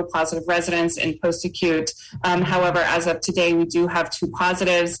were no positive residents in post-acute. However, as of today, we do have 2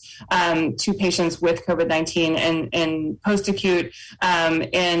 positives, 2 patients with COVID-19 in post-acute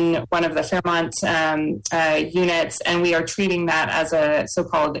in one of the Fairmont units, and we are treating that as a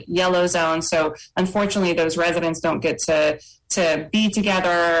so-called yellow zone. So unfortunately, those residents don't get to be together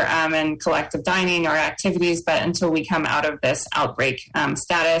and collective dining or activities, but until we come out of this outbreak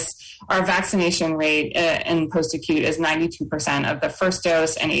status, our vaccination rate in post-acute is 92% of the first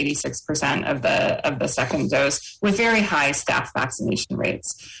dose and 86% of the second dose, with very high staff vaccination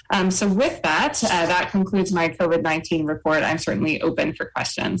rates. So with that, that concludes my COVID-19 report. I'm certainly open for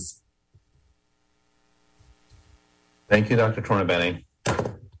questions. Thank you, Dr. Tornabene.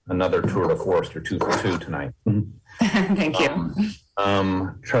 Another tour de force, you're 2 for 2 tonight. Thank you.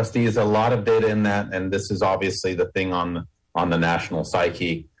 Trustees, a lot of data in that, and this is obviously the thing on the national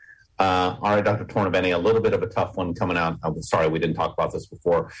psyche. All right, Dr. Tornabene, a little bit of a tough one coming out. Sorry, we didn't talk about this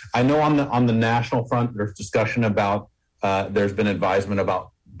before. I know on the national front, there's discussion about, there's been advisement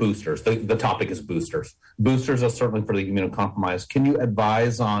about boosters. The topic is boosters. Boosters are certainly for the immunocompromised. Can you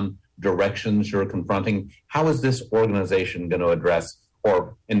advise on directions you're confronting? How is this organization going to address,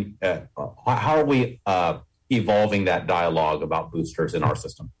 or how are we evolving that dialogue about boosters in our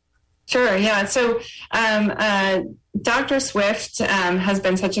system? Sure, yeah. So Dr. Swift has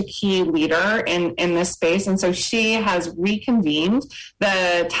been such a key leader in this space. And so she has reconvened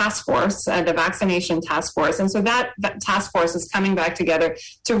the task force, the vaccination task force. And so that task force is coming back together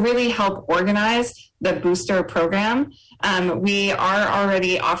to really help organize the booster program. We are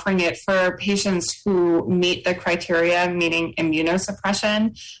already offering it for patients who meet the criteria, meaning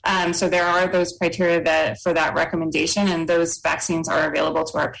immunosuppression. So there are those criteria for that recommendation, and those vaccines are available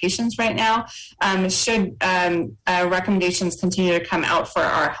to our patients right now. Should recommendations continue to come out for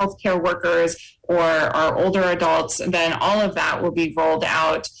our healthcare workers or our older adults, then all of that will be rolled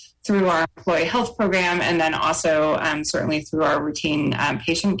out through our employee health program, and then also certainly through our routine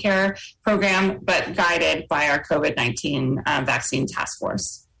patient care program, but guided by our COVID-19 vaccine task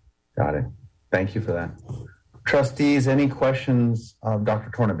force. Got it. Thank you for that. Trustees, any questions of Dr.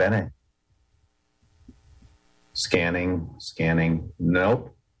 Tornabene? Scanning.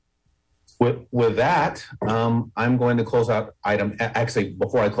 Nope. With that, I'm going to close out item, actually,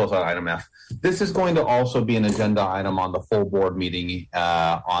 before I close out item F, this is going to also be an agenda item on the full board meeting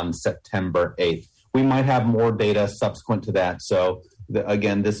on September 8th. We might have more data subsequent to that. So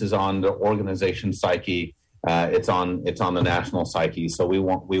again, this is on the organization psyche. It's on the national psyche. So we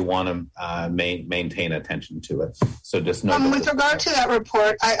want to maintain attention to it. So just know. With regard to that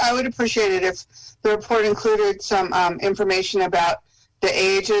report, I would appreciate it if the report included some information about the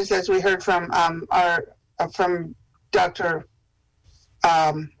ages, as we heard from from Dr.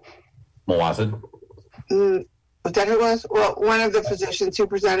 Mawazid. Was that who it was? Well, one of the physicians who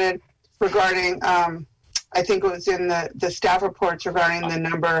presented regarding, I think it was in the staff reports regarding the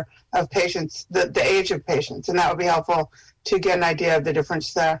number of patients, the age of patients, and that would be helpful to get an idea of the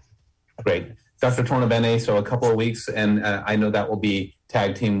difference there. Great. Dr. Tornabene, so a couple of weeks, and I know that will be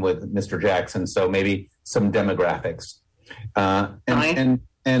tag team with Mr. Jackson, so maybe some demographics.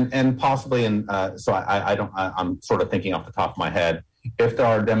 And possibly, so I'm sort of thinking off the top of my head, if there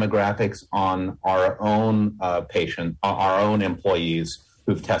are demographics on our own our own employees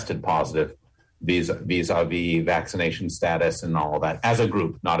who've tested positive vis-a-vis vaccination status and all of that, as a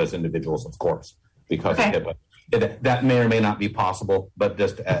group, not as individuals, of course, because of HIPAA. That may or may not be possible, but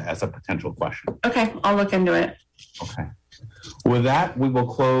just as a potential question. Okay, I'll look into it. Okay. With that, we will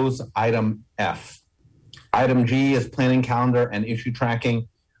close item F. Item G is planning calendar and issue tracking.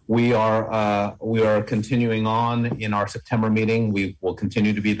 We are continuing on in our September meeting. We will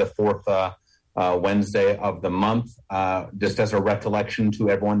continue to be the fourth Wednesday of the month. Just as a recollection to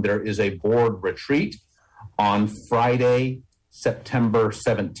everyone, there is a board retreat on Friday, September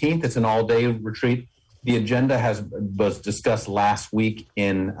 17th. It's an all-day retreat. The agenda was discussed last week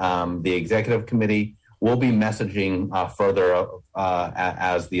in the executive committee. We'll be messaging further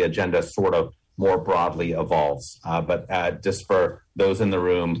as the agenda sort of more broadly evolves. But just for those in the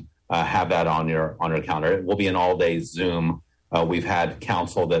room, have that on your calendar. It will be an all-day Zoom. We've had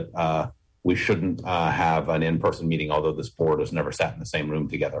counsel that we shouldn't have an in-person meeting, although this board has never sat in the same room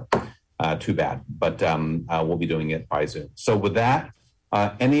together. Too bad. But we'll be doing it by Zoom. So with that,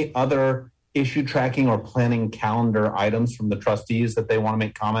 any other issue tracking or planning calendar items from the trustees that they want to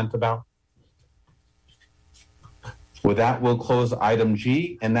make comment about? With that, we'll close item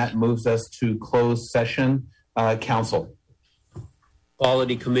G, and that moves us to closed session. Council.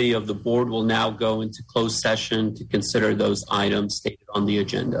 Quality Committee of the Board will now go into closed session to consider those items stated on the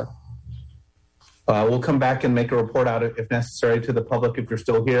agenda. We'll come back and make a report out if necessary to the public if you're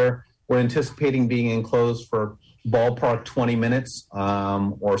still here. We're anticipating being in closed for ballpark 20 minutes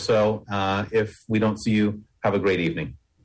or so. If we don't see you, have a great evening.